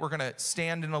giving, we're going to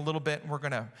stand in a little bit, and we're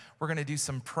going to do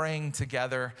some praying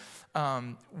together.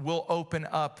 We'll open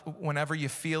up whenever you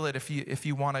feel it. If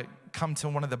you want to come to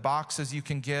one of the boxes, you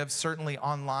can give. Certainly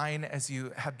online, as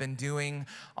you have been doing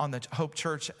on the Hope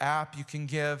Church app, you can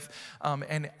give.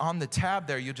 And on the tab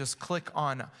there, you just click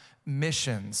on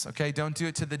missions. Okay, don't do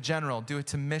it to the general, do it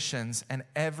to missions, and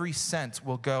every cent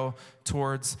will go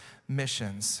towards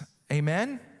missions.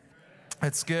 Amen.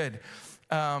 That's good.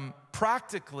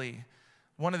 Practically,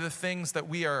 one of the things that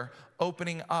we are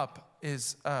opening up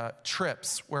is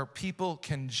trips where people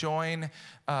can join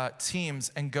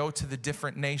teams and go to the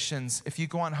different nations. If you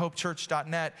go on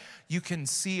hopechurch.net, you can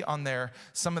see on there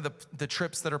some of the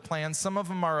trips that are planned. Some of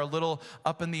them are a little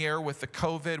up in the air with the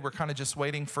COVID. We're kind of just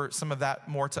waiting for some of that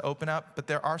more to open up. But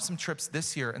there are some trips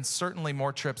this year, and certainly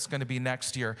more trips going to be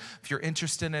next year. If you're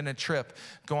interested in a trip,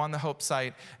 go on the Hope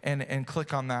site and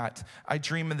click on that. I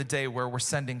dream of the day where we're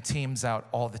sending teams out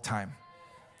all the time.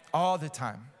 All the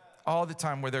time. All the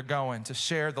time, where they're going to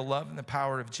share the love and the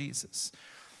power of Jesus.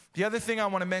 The other thing I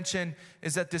want to mention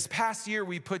is that this past year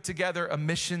we put together a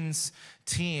missions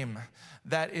team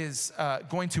that is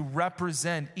going to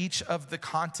represent each of the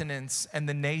continents and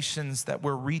the nations that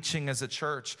we're reaching as a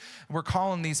church. We're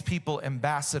calling these people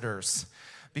ambassadors,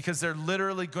 because they're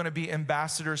literally going to be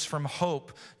ambassadors from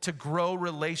Hope to grow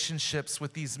relationships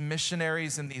with these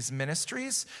missionaries and these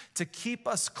ministries to keep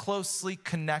us closely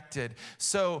connected.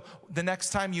 So the next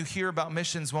time you hear about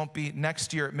missions won't be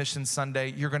next year at Mission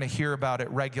Sunday. You're going to hear about it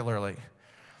regularly.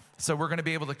 So we're going to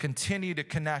be able to continue to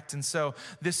connect. And so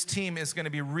this team is going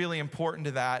to be really important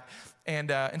to that. And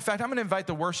in fact, I'm going to invite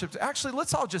the worship. Actually,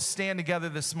 let's all just stand together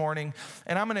this morning.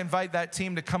 And I'm going to invite that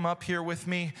team to come up here with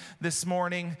me this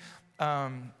morning.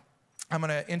 I'm going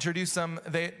to introduce them.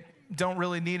 They don't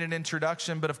really need an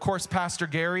introduction, but of course, Pastor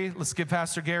Gary. Let's give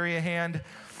Pastor Gary a hand.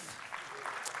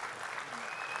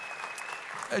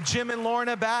 Jim and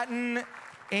Lorna Batten,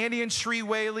 Andy and Shree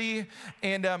Whaley,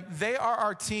 and they are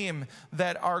our team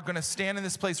that are going to stand in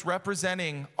this place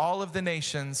representing all of the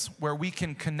nations where we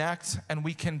can connect and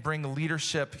we can bring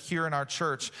leadership here in our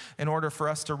church in order for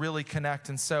us to really connect.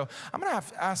 And so I'm going to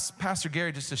have to ask Pastor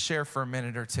Gary just to share for a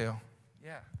minute or two.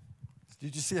 Yeah.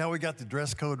 Did you see how we got the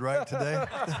dress code right today?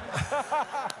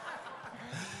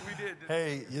 We did.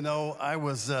 Hey, you know, I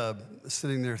was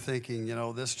sitting there thinking, you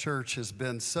know, this church has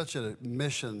been such a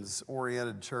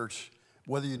missions-oriented church.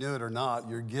 Whether you knew it or not,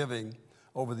 your giving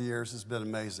over the years has been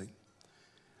amazing.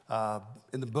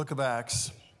 In the book of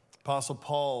Acts, Apostle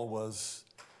Paul was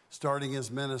starting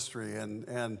his ministry,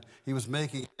 and he was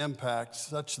making an impact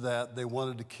such that they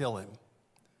wanted to kill him.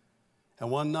 And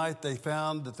one night they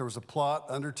found that there was a plot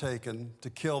undertaken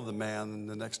to kill the man in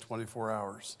the next 24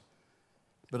 hours.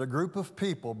 But a group of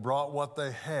people brought what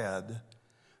they had.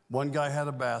 One guy had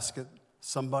a basket,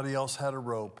 somebody else had a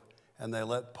rope, and they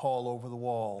let Paul over the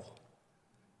wall.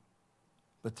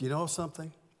 But do you know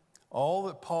something? All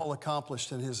that Paul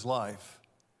accomplished in his life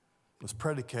was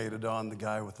predicated on the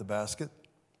guy with the basket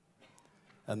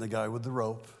and the guy with the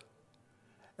rope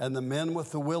and the men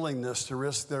with the willingness to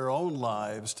risk their own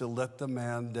lives to let the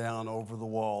man down over the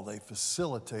wall. They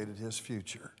facilitated his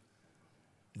future.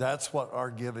 That's what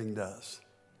our giving does.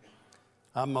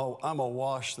 I'm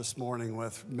awash this morning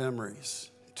with memories.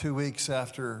 2 weeks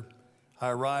after I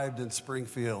arrived in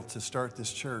Springfield to start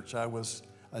this church, I was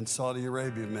in Saudi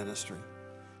Arabia ministry.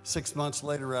 6 months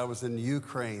later, I was in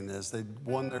Ukraine as they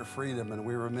won their freedom, and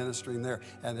we were ministering there.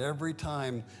 And every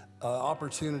time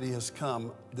opportunity has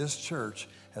come, this church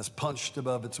has punched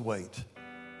above its weight.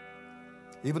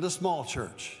 Even a small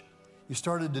church. You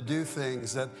started to do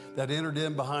things that entered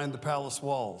in behind the palace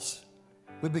walls.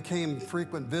 We became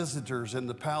frequent visitors in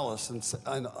the palace in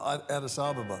Addis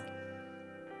Ababa.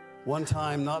 One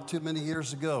time, not too many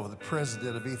years ago, the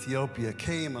president of Ethiopia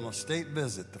came on a state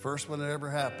visit, the first one that ever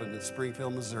happened in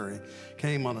Springfield, Missouri,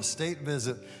 came on a state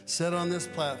visit, sat on this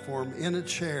platform in a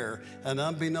chair, and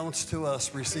unbeknownst to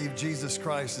us, received Jesus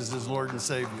Christ as his Lord and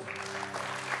Savior.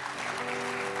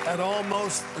 At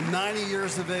almost 90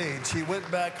 years of age, he went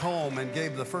back home and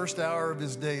gave the first hour of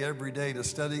his day every day to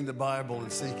studying the Bible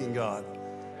and seeking God.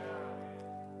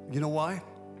 You know why?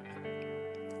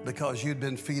 Because you'd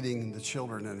been feeding the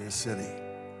children in his city,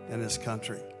 in his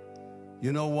country.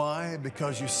 You know why?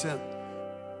 Because you sent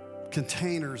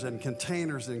containers and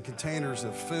containers and containers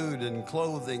of food and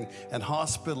clothing and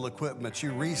hospital equipment.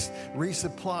 You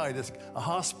resupplied a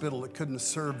hospital that couldn't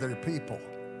serve their people.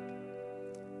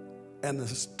 And the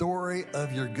story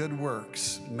of your good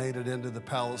works made it into the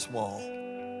palace wall.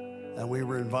 And we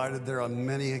were invited there on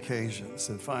many occasions.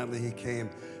 And finally, he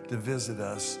came to visit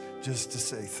us just to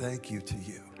say thank you to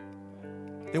you.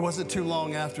 It wasn't too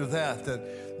long after that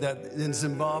in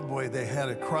Zimbabwe, they had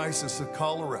a crisis of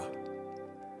cholera.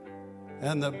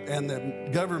 And the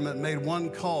government made one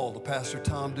call to Pastor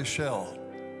Tom Duchel.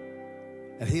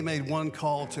 And he made one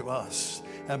call to us.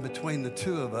 And between the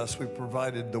two of us, we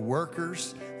provided the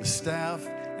workers, the staff,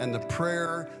 and the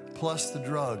prayer, plus the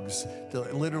drugs to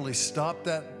literally stop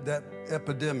that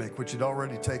epidemic, which had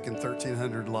already taken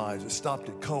 1,300 lives. It stopped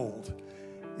it cold.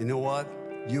 You know what?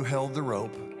 You held the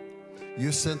rope.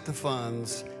 You sent the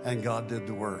funds, and God did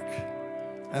the work.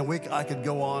 And I could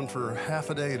go on for half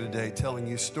a day today telling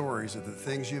you stories of the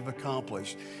things you've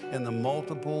accomplished and the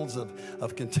multiples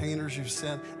of containers you've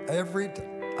sent.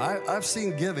 I've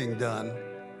seen giving done,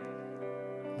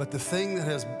 but the thing that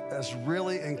has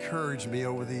really encouraged me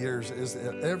over the years is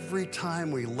that every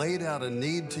time we laid out a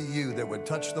need to you that would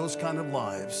touch those kind of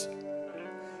lives,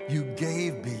 you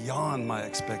gave beyond my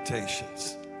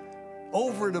expectations.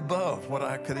 Over and above what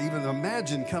I could even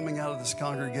imagine coming out of this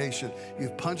congregation.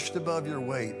 You've punched above your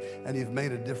weight, and you've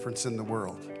made a difference in the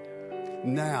world.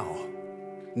 Now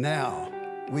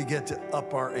we get to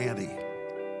up our ante.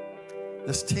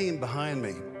 This team behind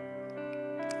me,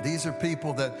 these are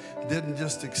people that didn't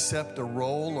just accept a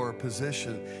role or a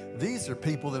position. These are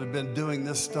people that have been doing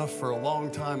this stuff for a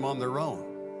long time on their own.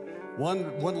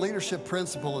 One leadership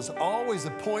principle is always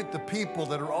appoint the people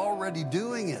that are already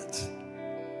doing it.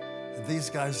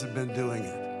 These guys have been doing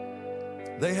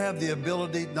it. They have the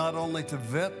ability not only to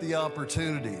vet the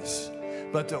opportunities,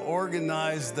 but to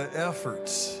organize the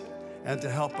efforts and to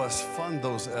help us fund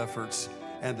those efforts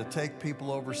and to take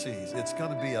people overseas. It's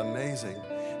going to be amazing,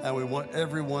 and we want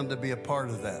everyone to be a part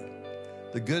of that.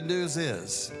 The good news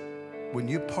is, when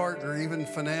you partner even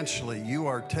financially, you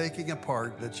are taking a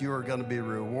part that you are going to be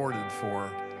rewarded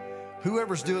for.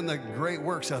 Whoever's doing the great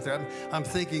works out there, I'm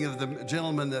thinking of the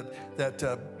gentleman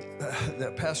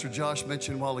that Pastor Josh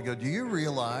mentioned a while ago. Do you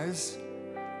realize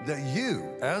that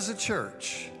you, as a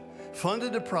church,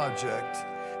 funded a project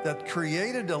that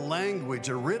created a language,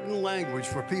 a written language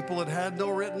for people that had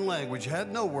no written language,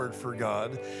 had no word for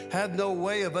God, had no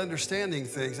way of understanding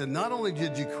things. And not only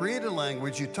did you create a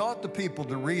language, you taught the people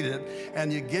to read it,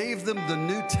 and you gave them the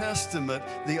New Testament,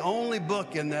 the only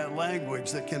book in that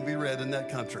language that can be read in that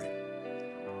country.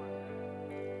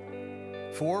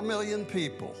 4 million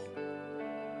people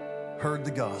heard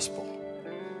the gospel.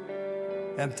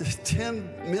 And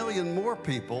 10 million more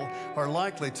people are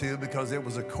likely to, because it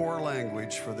was a core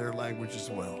language for their language as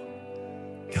well.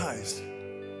 Guys,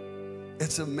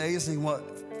 it's amazing what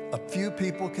a few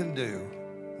people can do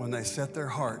when they set their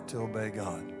heart to obey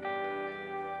God.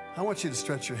 I want you to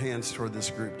stretch your hands toward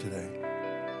this group today.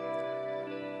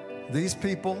 These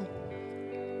people,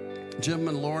 Jim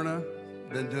and Lorna,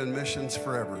 been doing missions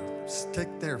forever.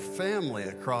 Take their family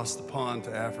across the pond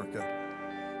to Africa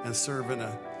and serve in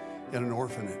an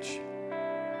orphanage.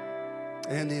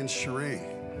 Andy and Cherie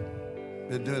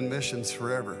been doing missions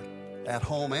forever, at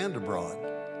home and abroad.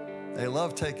 They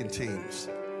love taking teams.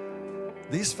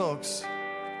 These folks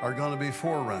are going to be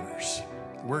forerunners.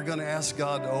 We're going to ask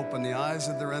God to open the eyes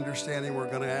of their understanding. We're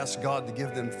going to ask God to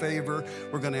give them favor.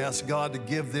 We're going to ask God to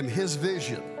give them His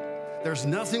vision. There's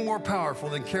nothing more powerful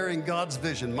than carrying God's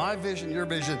vision. My vision, your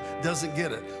vision doesn't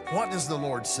get it. What does the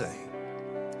Lord say?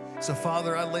 So,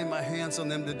 Father, I lay my hands on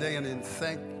them today, and in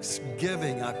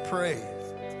thanksgiving, I pray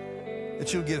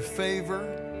that you'll give favor,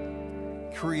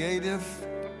 creative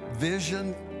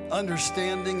vision,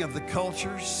 understanding of the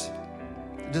cultures,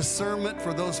 discernment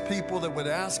for those people that would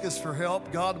ask us for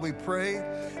help. God, we pray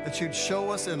that you'd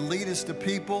show us and lead us to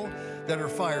people that are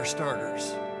fire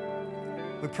starters.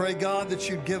 We pray, God, that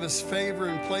you'd give us favor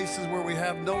in places where we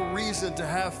have no reason to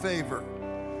have favor.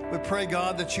 We pray,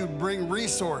 God, that you'd bring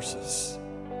resources.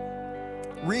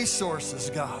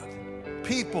 Resources, God.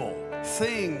 People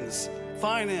things,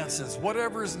 finances,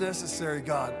 whatever is necessary,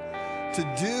 God,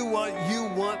 to do what you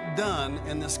want done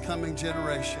in this coming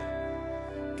generation.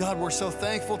 God, we're so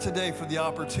thankful today for the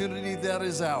opportunity that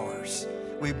is ours.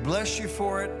 We bless you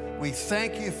for it. We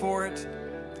thank you for it.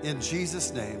 In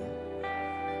Jesus' name,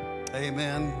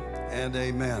 amen and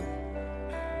amen.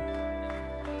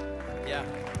 Yeah.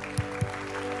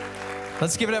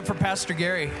 Let's give it up for Pastor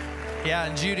Gary. Yeah,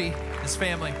 and Judy, his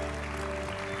family.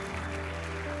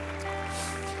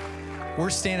 We're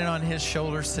standing on his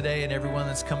shoulders today and everyone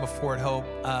that's come before at Hope.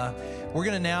 We're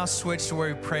going to now switch to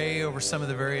where we pray over some of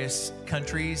the various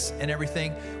countries and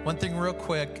everything. One thing real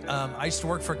quick, I used to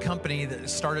work for a company that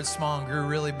started small and grew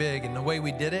really big. And the way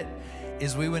we did it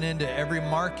is we went into every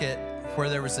market where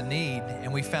there was a need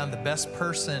and we found the best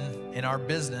person in our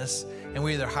business and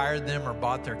we either hired them or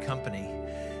bought their company.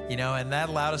 You know, and that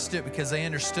allowed us to do it because they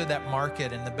understood that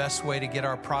market and the best way to get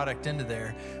our product into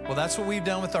there. Well, that's what we've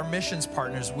done with our missions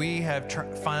partners. We have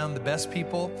found the best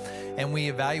people and we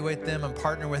evaluate them and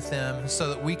partner with them so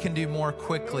that we can do more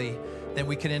quickly than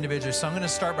we can individually. So I'm going to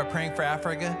start by praying for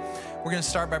Africa. We're going to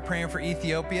start by praying for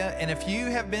Ethiopia. And if you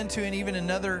have been to even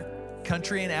another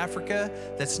country in Africa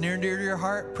that's near and dear to your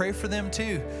heart, pray for them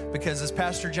too, because as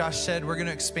Pastor Josh said, we're going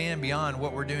to expand beyond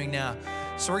what we're doing now.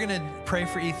 So we're going to pray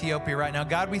for Ethiopia right now.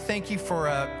 God, we thank you for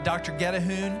Dr.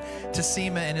 Gedahun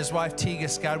Tasima and his wife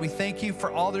Tegas. God, we thank you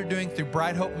for all they're doing through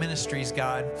Bright Hope Ministries,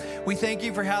 God. We thank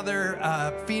you for how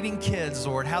they're feeding kids,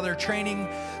 Lord, how they're training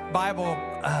Bible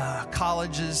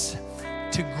colleges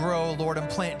to grow, Lord, and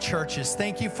plant churches.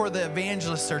 Thank you for the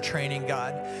evangelists they're training,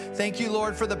 God. Thank you,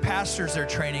 Lord, for the pastors they're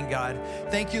training, God.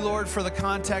 Thank you, Lord, for the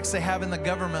contacts they have in the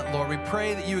government, Lord. We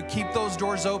pray that you would keep those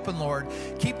doors open, Lord.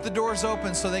 Keep the doors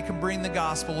open so they can bring the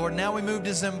gospel, Lord. Now we move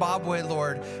to Zimbabwe,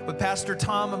 Lord, with Pastor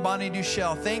Tom and Bonnie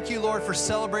Duchelle. Thank you, Lord, for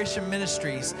Celebration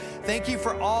Ministries. Thank you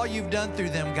for all you've done through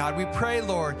them, God. We pray,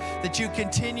 Lord, that you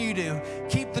continue to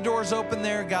keep the doors open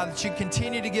there, God, that you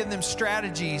continue to give them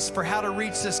strategies for how to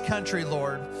reach this country, Lord.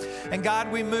 And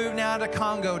God, we move now to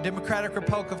Congo, Democratic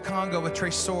Republic of Congo with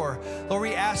Tresor. Lord,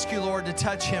 we ask you, Lord, to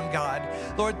touch him, God.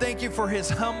 Lord, thank you for his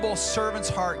humble servant's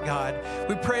heart, God.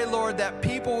 We pray, Lord, that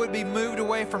people would be moved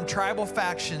away from tribal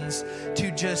factions to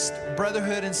just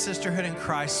brotherhood and sisterhood in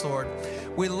Christ, Lord.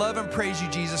 We love and praise you,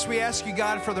 Jesus. We ask you,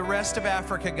 God, for the rest of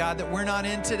Africa, God, that we're not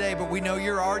in today, but we know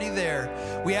you're already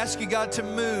there. We ask you, God, to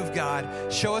move,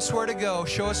 God. Show us where to go.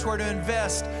 Show us where to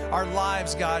invest our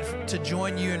lives, God, to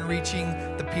join you in reaching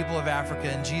the people of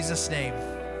Africa. In Jesus' name.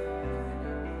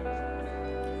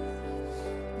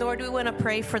 Lord, we want to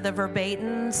pray for the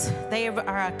Verbatins. They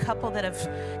are a couple that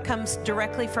have come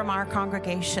directly from our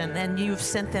congregation, and you've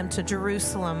sent them to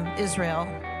Jerusalem, Israel.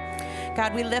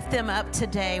 God, we lift them up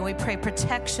today. We pray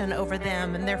protection over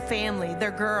them and their family,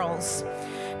 their girls.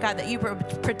 God, that you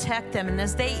protect them. And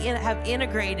as they have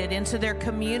integrated into their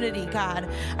community, God,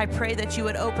 I pray that you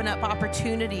would open up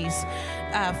opportunities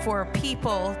for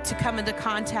people to come into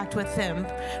contact with them,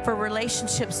 for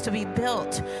relationships to be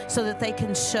built so that they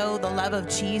can show the love of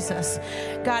Jesus.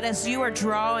 God, as you are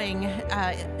drawing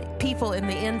people in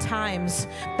the end times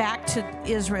back to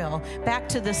Israel, back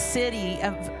to the city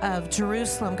of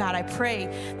Jerusalem, God, I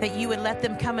pray that you would let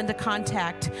them come into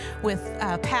contact with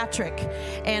Patrick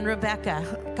and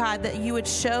Rebecca. God, that you would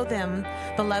show them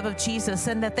the love of Jesus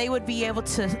and that they would be able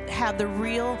to have the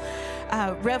real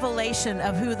revelation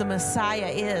of who the Messiah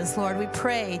is. Lord, we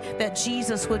pray that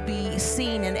Jesus would be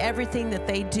seen in everything that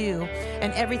they do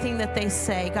and everything that they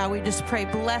say. God, we just pray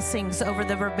blessings over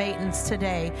the Verbatins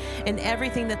today in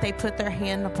everything that they put their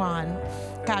hand upon.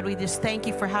 God, we just thank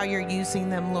you for how you're using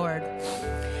them, Lord.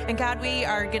 And God, we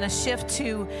are going to shift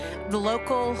to the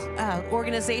local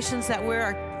organizations that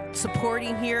we're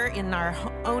supporting here in our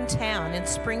own town in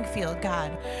Springfield,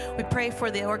 God. We pray for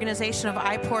the organization of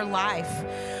I Pour Life.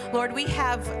 Lord, we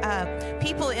have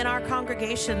people in our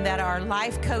congregation that are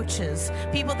life coaches,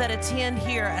 people that attend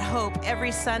here at Hope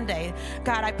every Sunday.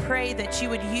 God, I pray that you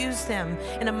would use them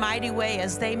in a mighty way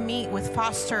as they meet with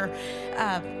foster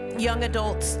young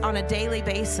adults on a daily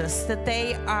basis,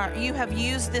 that you have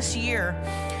used this year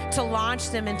to launch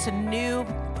them into new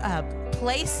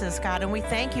places, God, and we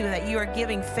thank you that you are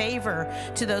giving favor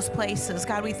to those places.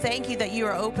 God, we thank you that you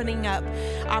are opening up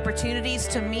opportunities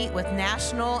to meet with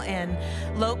national and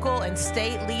local and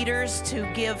state leaders to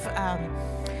give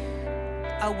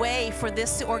a way for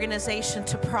this organization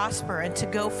to prosper and to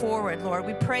go forward, Lord.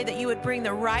 We pray that you would bring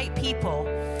the right people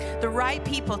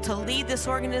to lead this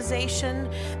organization,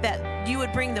 that you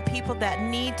would bring the people that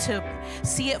need to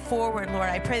see it forward, Lord.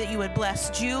 I pray that you would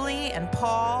bless Julie and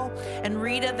Paul and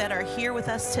Rita that are here with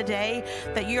us today,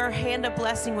 that your hand of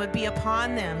blessing would be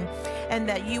upon them, and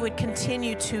that you would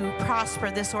continue to prosper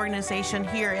this organization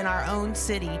here in our own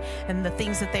city and the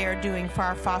things that they are doing for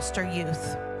our foster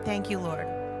youth. Thank you, Lord.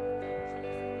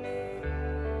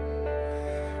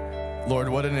 Lord,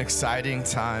 what an exciting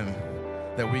time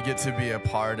that we get to be a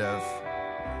part of.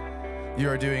 You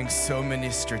are doing so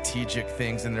many strategic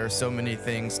things, and there are so many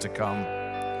things to come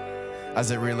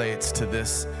as it relates to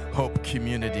this Hope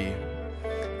community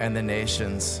and the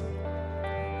nations.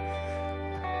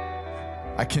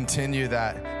 I continue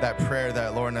that prayer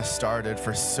that Lorna started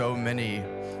for so many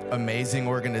amazing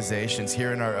organizations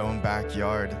here in our own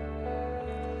backyard.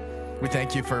 We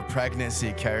thank you for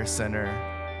Pregnancy Care Center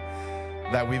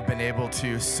that we've been able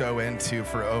to sow into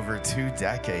for over 2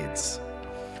 decades.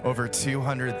 Over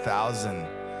 200,000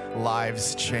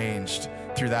 lives changed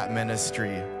through that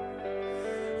ministry.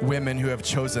 Women who have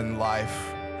chosen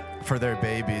life for their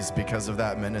babies because of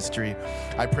that ministry.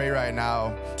 I pray right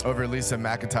now over Lisa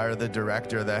McIntyre, the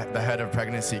director, the head of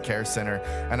Pregnancy Care Center,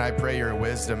 and I pray your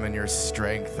wisdom and your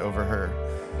strength over her.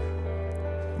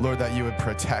 Lord, that you would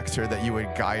protect her, that you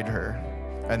would guide her,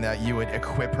 and that you would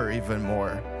equip her even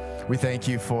more. We thank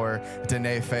you for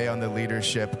Danae Faye on the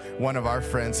leadership, one of our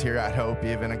friends here at Hope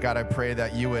even. And God, I pray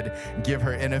that you would give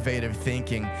her innovative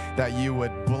thinking, that you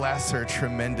would bless her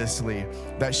tremendously,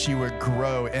 that she would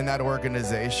grow in that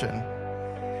organization,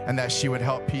 and that she would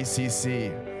help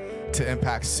PCC to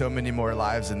impact so many more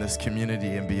lives in this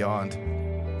community and beyond.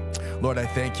 Lord, I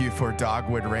thank you for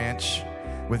Dogwood Ranch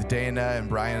with Dana and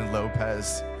Brian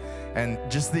Lopez, and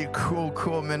just the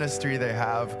cool ministry they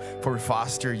have for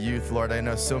foster youth. Lord, I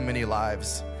know so many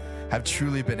lives have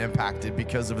truly been impacted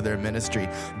because of their ministry,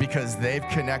 because they've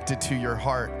connected to your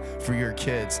heart for your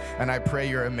kids. And I pray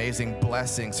your amazing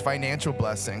blessings, financial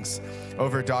blessings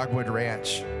over Dogwood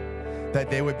Ranch, that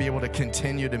they would be able to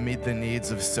continue to meet the needs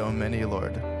of so many,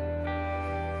 Lord.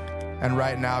 And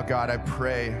right now, God, I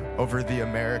pray over the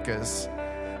Americas,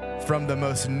 from the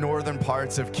most northern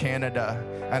parts of Canada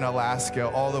and Alaska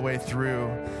all the way through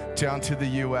down to the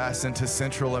U.S. into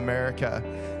Central America,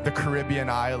 the Caribbean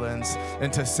islands,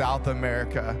 into South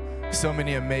America. So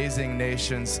many amazing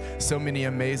nations, so many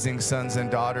amazing sons and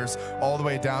daughters, all the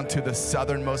way down to the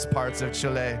southernmost parts of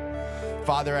Chile.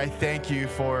 Father, I thank you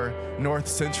for North,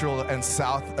 Central, and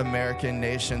South American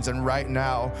nations. And right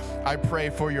now, I pray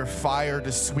for your fire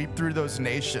to sweep through those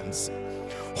nations.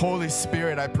 Holy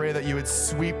Spirit, I pray that you would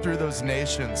sweep through those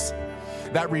nations,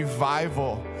 that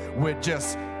revival would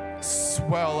just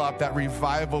swell up, that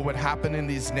revival would happen in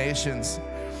these nations,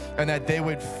 and that they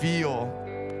would feel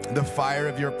the fire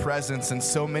of your presence, and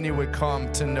so many would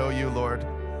come to know you, Lord.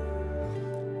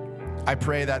 I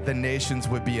pray that the nations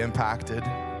would be impacted.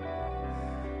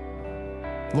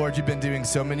 Lord, you've been doing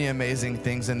so many amazing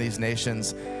things in these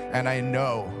nations, and I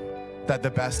know that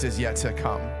the best is yet to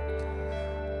come.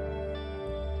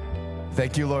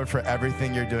 Thank you, Lord, for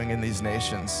everything you're doing in these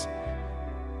nations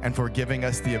and for giving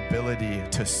us the ability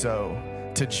to sow,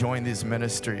 to join these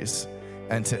ministries,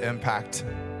 and to impact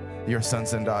your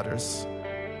sons and daughters.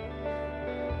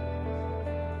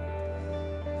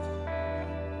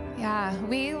 Yeah,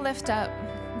 we lift up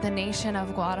the nation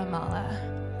of Guatemala.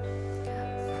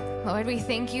 Lord, we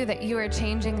thank you that you are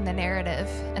changing the narrative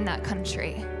in that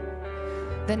country.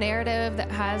 The narrative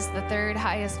that has the 3rd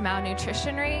highest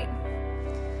malnutrition rate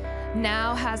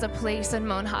now has a place in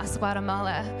Monjas,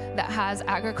 Guatemala, that has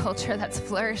agriculture that's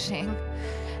flourishing,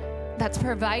 that's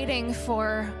providing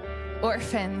for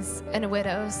orphans and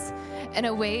widows in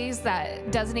a ways that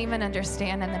doesn't even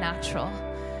understand in the natural.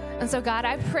 And so, God,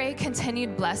 I pray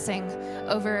continued blessing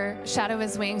over Shadow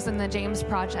His Wings and the James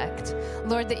Project.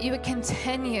 Lord, that you would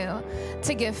continue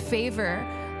to give favor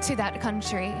to that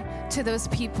country, to those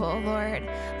people, Lord,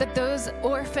 that those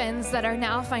orphans that are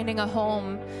now finding a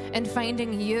home and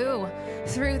finding you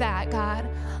through that, God,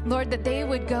 Lord, that they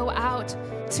would go out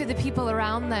to the people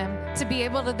around them to be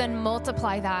able to then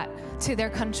multiply that to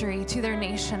their country, to their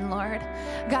nation, Lord.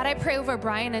 God, I pray over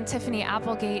Brian and Tiffany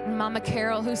Applegate and Mama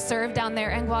Carol who serve down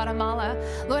there in Guatemala.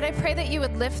 Lord, I pray that you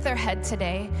would lift their head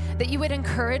today, that you would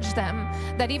encourage them,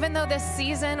 that even though this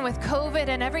season with COVID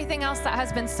and everything else that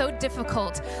has been so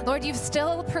difficult, Lord, you've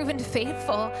still proven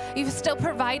faithful. You've still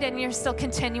provided, and you're still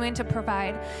continuing to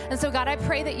provide. And so, God, I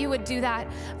pray that you would do that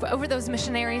over those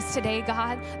missionaries today,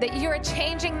 God, that you are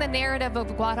changing the narrative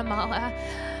of Guatemala,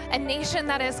 a nation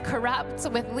that is corrupt,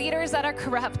 with leaders that are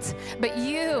corrupt, but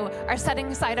you are setting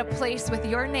aside a place with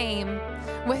your name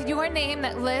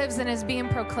that lives and is being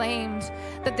proclaimed,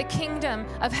 that the kingdom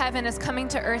of heaven is coming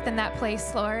to earth in that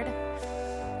place, Lord.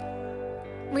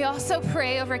 We also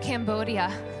pray over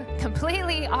Cambodia,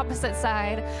 completely opposite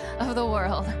side of the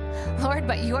world, Lord,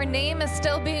 but your name is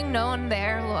still being known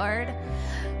there, Lord.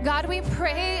 God, we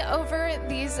pray over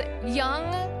these young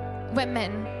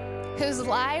women whose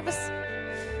lives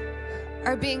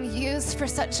are being used for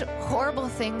such horrible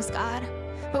things, God.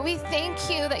 But we thank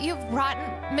you that you've brought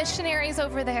missionaries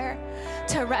over there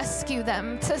to rescue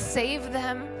them, to save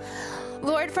them.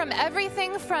 Lord, from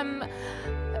everything from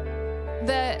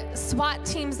the SWAT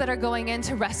teams that are going in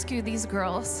to rescue these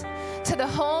girls, to the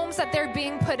homes that they're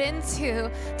being put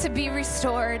into to be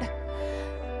restored.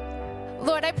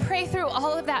 Lord, I pray through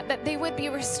all of that they would be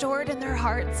restored in their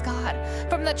hearts, God,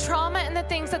 from the trauma and the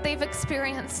things that they've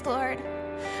experienced, Lord.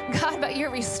 God, but you're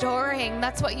restoring.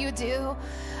 That's what you do.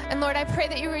 And Lord, I pray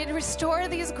that you would restore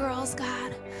these girls,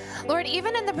 God. Lord,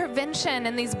 even in the prevention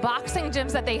and these boxing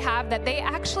gyms that they have, that they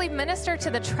actually minister to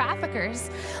the traffickers.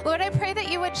 Lord, I pray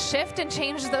that you would shift and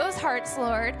change those hearts,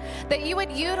 Lord, that you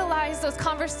would utilize those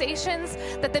conversations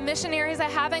that the missionaries are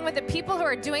having with the people who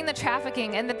are doing the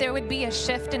trafficking, and that there would be a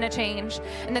shift and a change,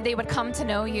 and that they would come to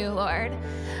know you, Lord.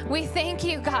 We thank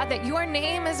you, God, that your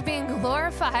name is being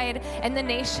glorified in the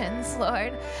nations,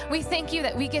 Lord. We thank you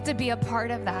that we get to be a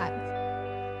part of that.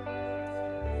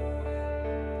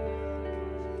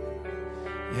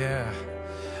 Yeah.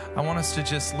 I want us to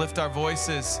just lift our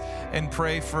voices and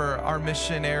pray for our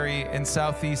missionary in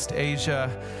Southeast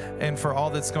Asia and for all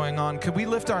that's going on. Could we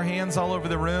lift our hands all over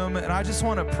the room? And I just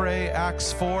want to pray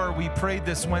Acts 4. We prayed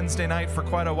this Wednesday night for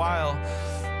quite a while.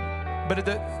 But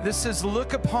this says,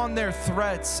 look upon their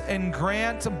threats and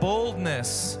grant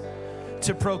boldness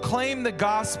to proclaim the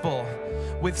gospel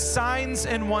with signs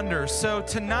and wonders. So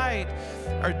tonight,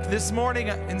 or this morning,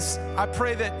 I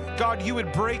pray that, God, you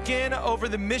would break in over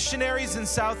the missionaries in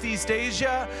Southeast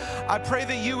Asia. I pray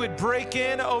that you would break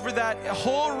in over that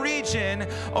whole region,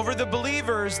 over the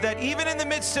believers, that even in the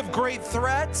midst of great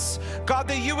threats, God,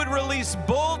 that you would release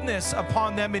boldness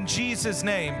upon them in Jesus'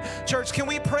 name. Church, can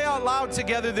we pray out loud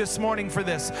together this morning for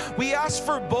this? We ask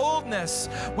for boldness.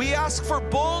 We ask for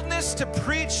boldness to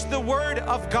preach the word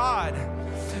of God.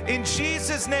 In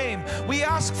Jesus' name, we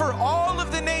ask for all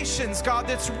of the nations, God,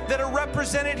 that are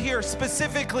represented here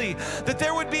specifically, that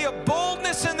there would be a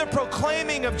boldness in the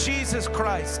proclaiming of Jesus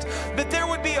Christ, that there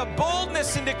would be a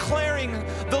boldness in declaring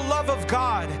the love of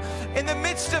God. In the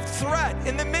midst of threat,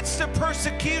 in the midst of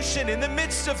persecution, in the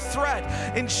midst of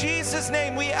threat, in Jesus'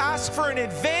 name, we ask for an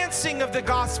advancing of the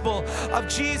gospel of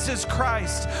Jesus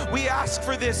Christ. We ask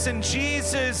for this in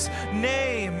Jesus'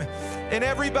 name. And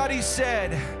everybody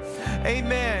said,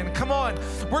 amen. Come on.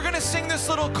 We're going to sing this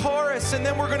little chorus, and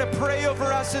then we're going to pray over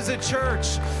us as a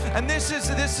church. And this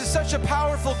is such a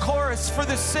powerful chorus. For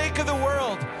the sake of the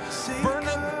world, burn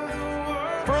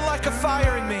like a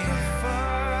fire in me.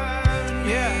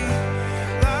 Yeah.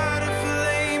 Light a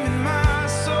flame in my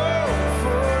soul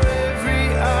for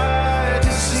every eye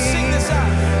to see. Sing this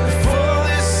out. For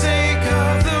the sake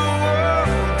of the world,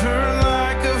 burn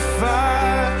like a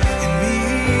fire in me.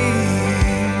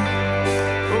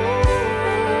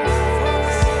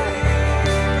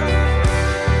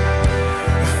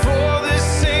 For the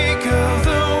sake of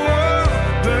the world,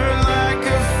 burn like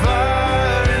a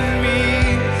fire in me.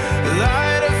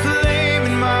 Light a flame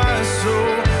in my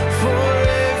soul for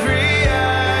every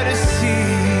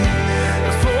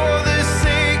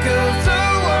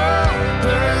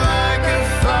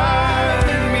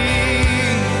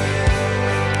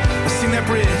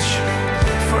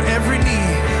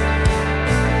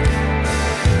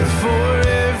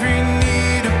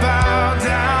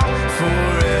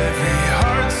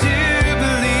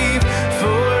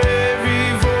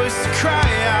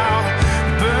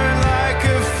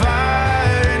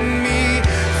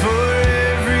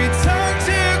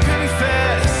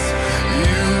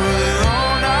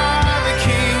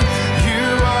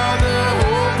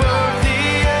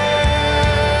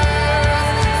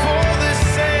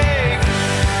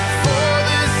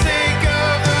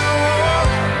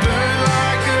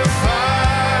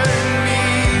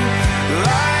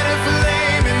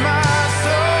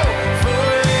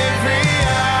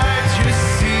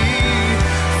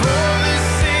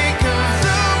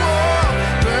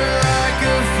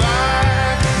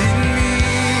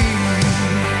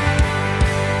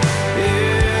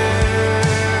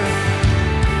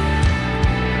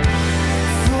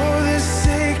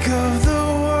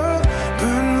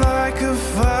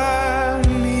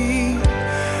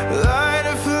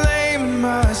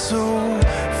my soul,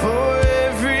 for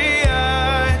every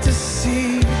eye to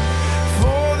see,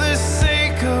 for the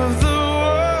sake of the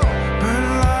world,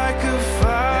 burn like a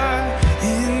fire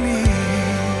in me.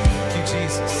 Thank you,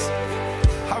 Jesus.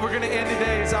 How we're going to end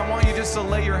today is I want you just to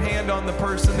lay your hand on the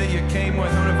person that you came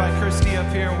with. I'm going to invite Christy up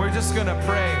here, and we're just going to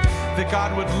pray that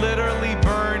God would literally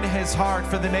burn his heart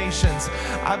for the nations.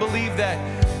 I believe that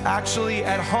actually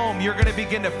at home, you're going to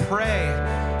begin to pray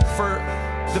for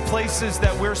the places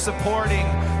that we're supporting.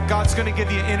 God's going to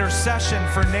give you intercession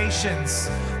for nations.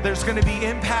 There's going to be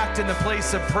impact in the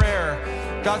place of prayer.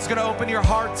 God's going to open your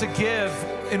heart to give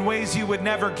in ways you would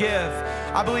never give.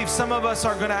 I believe some of us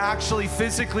are going to actually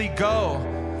physically go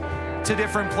to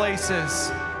different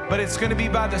places, but it's going to be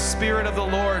by the Spirit of the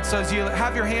Lord. So as you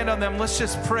have your hand on them, let's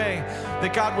just pray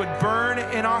that God would burn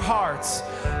in our hearts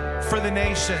for the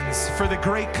nations, for the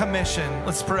Great Commission.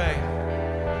 Let's pray.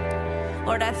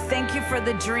 Lord, I thank you for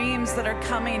the dreams that are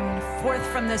coming forth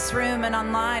from this room and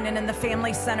online and in the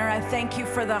Family Center. I thank you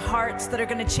for the hearts that are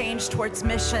going to change towards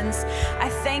missions. I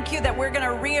thank you that we're going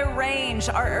to rearrange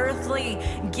our earthly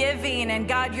giving. And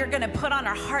God, you're going to put on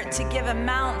our heart to give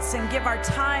amounts and give our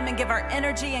time and give our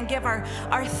energy and give our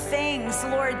things,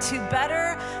 Lord, to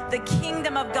better the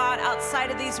kingdom of God outside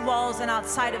of these walls and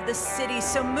outside of this city.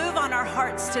 So move on our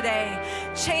hearts today.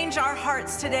 Change our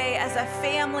hearts today as a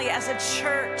family, as a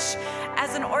church,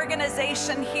 as an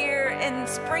organization here in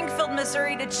Springfield,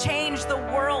 Missouri, to change the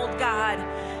world, God.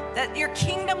 That your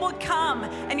kingdom would come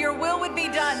and your will would be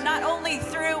done, not only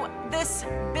through this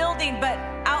building, but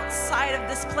outside of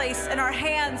this place, in our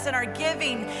hands and our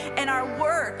giving and our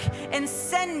work and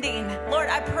sending. Lord,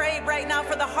 I pray right now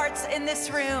for the hearts in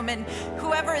this room and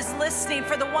whoever is listening,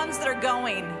 for the ones that are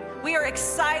going. We are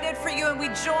excited for you and we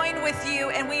join with you,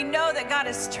 and we know that God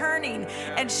is turning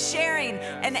and sharing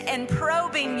and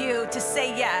probing you to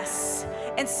say yes.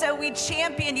 And so we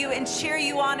champion you and cheer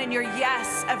you on in your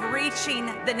yes of reaching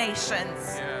the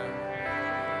nations.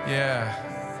 Yeah.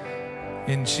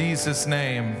 In Jesus'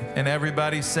 name. And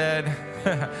everybody said,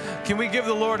 can we give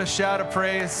the Lord a shout of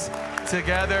praise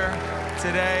together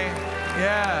today?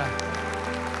 Yeah.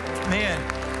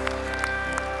 Man.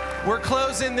 We're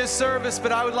closing this service,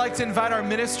 but I would like to invite our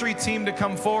ministry team to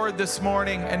come forward this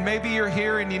morning. And maybe you're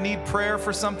here and you need prayer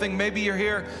for something. Maybe you're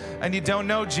here and you don't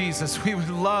know Jesus. We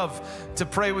would love to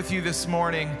pray with you this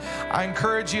morning. I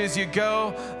encourage you as you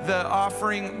go, the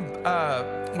offering,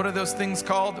 what are those things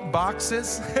called?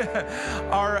 Boxes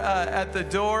are at the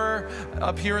door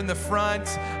up here in the front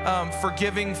for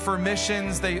giving for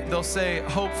missions. They'll say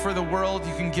Hope for the World.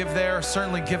 You can give there.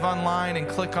 Certainly give online and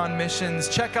click on missions.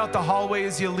 Check out the hallway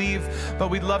as you leave, but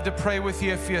we'd love to pray with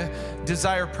you if you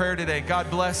desire prayer today. God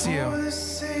bless you.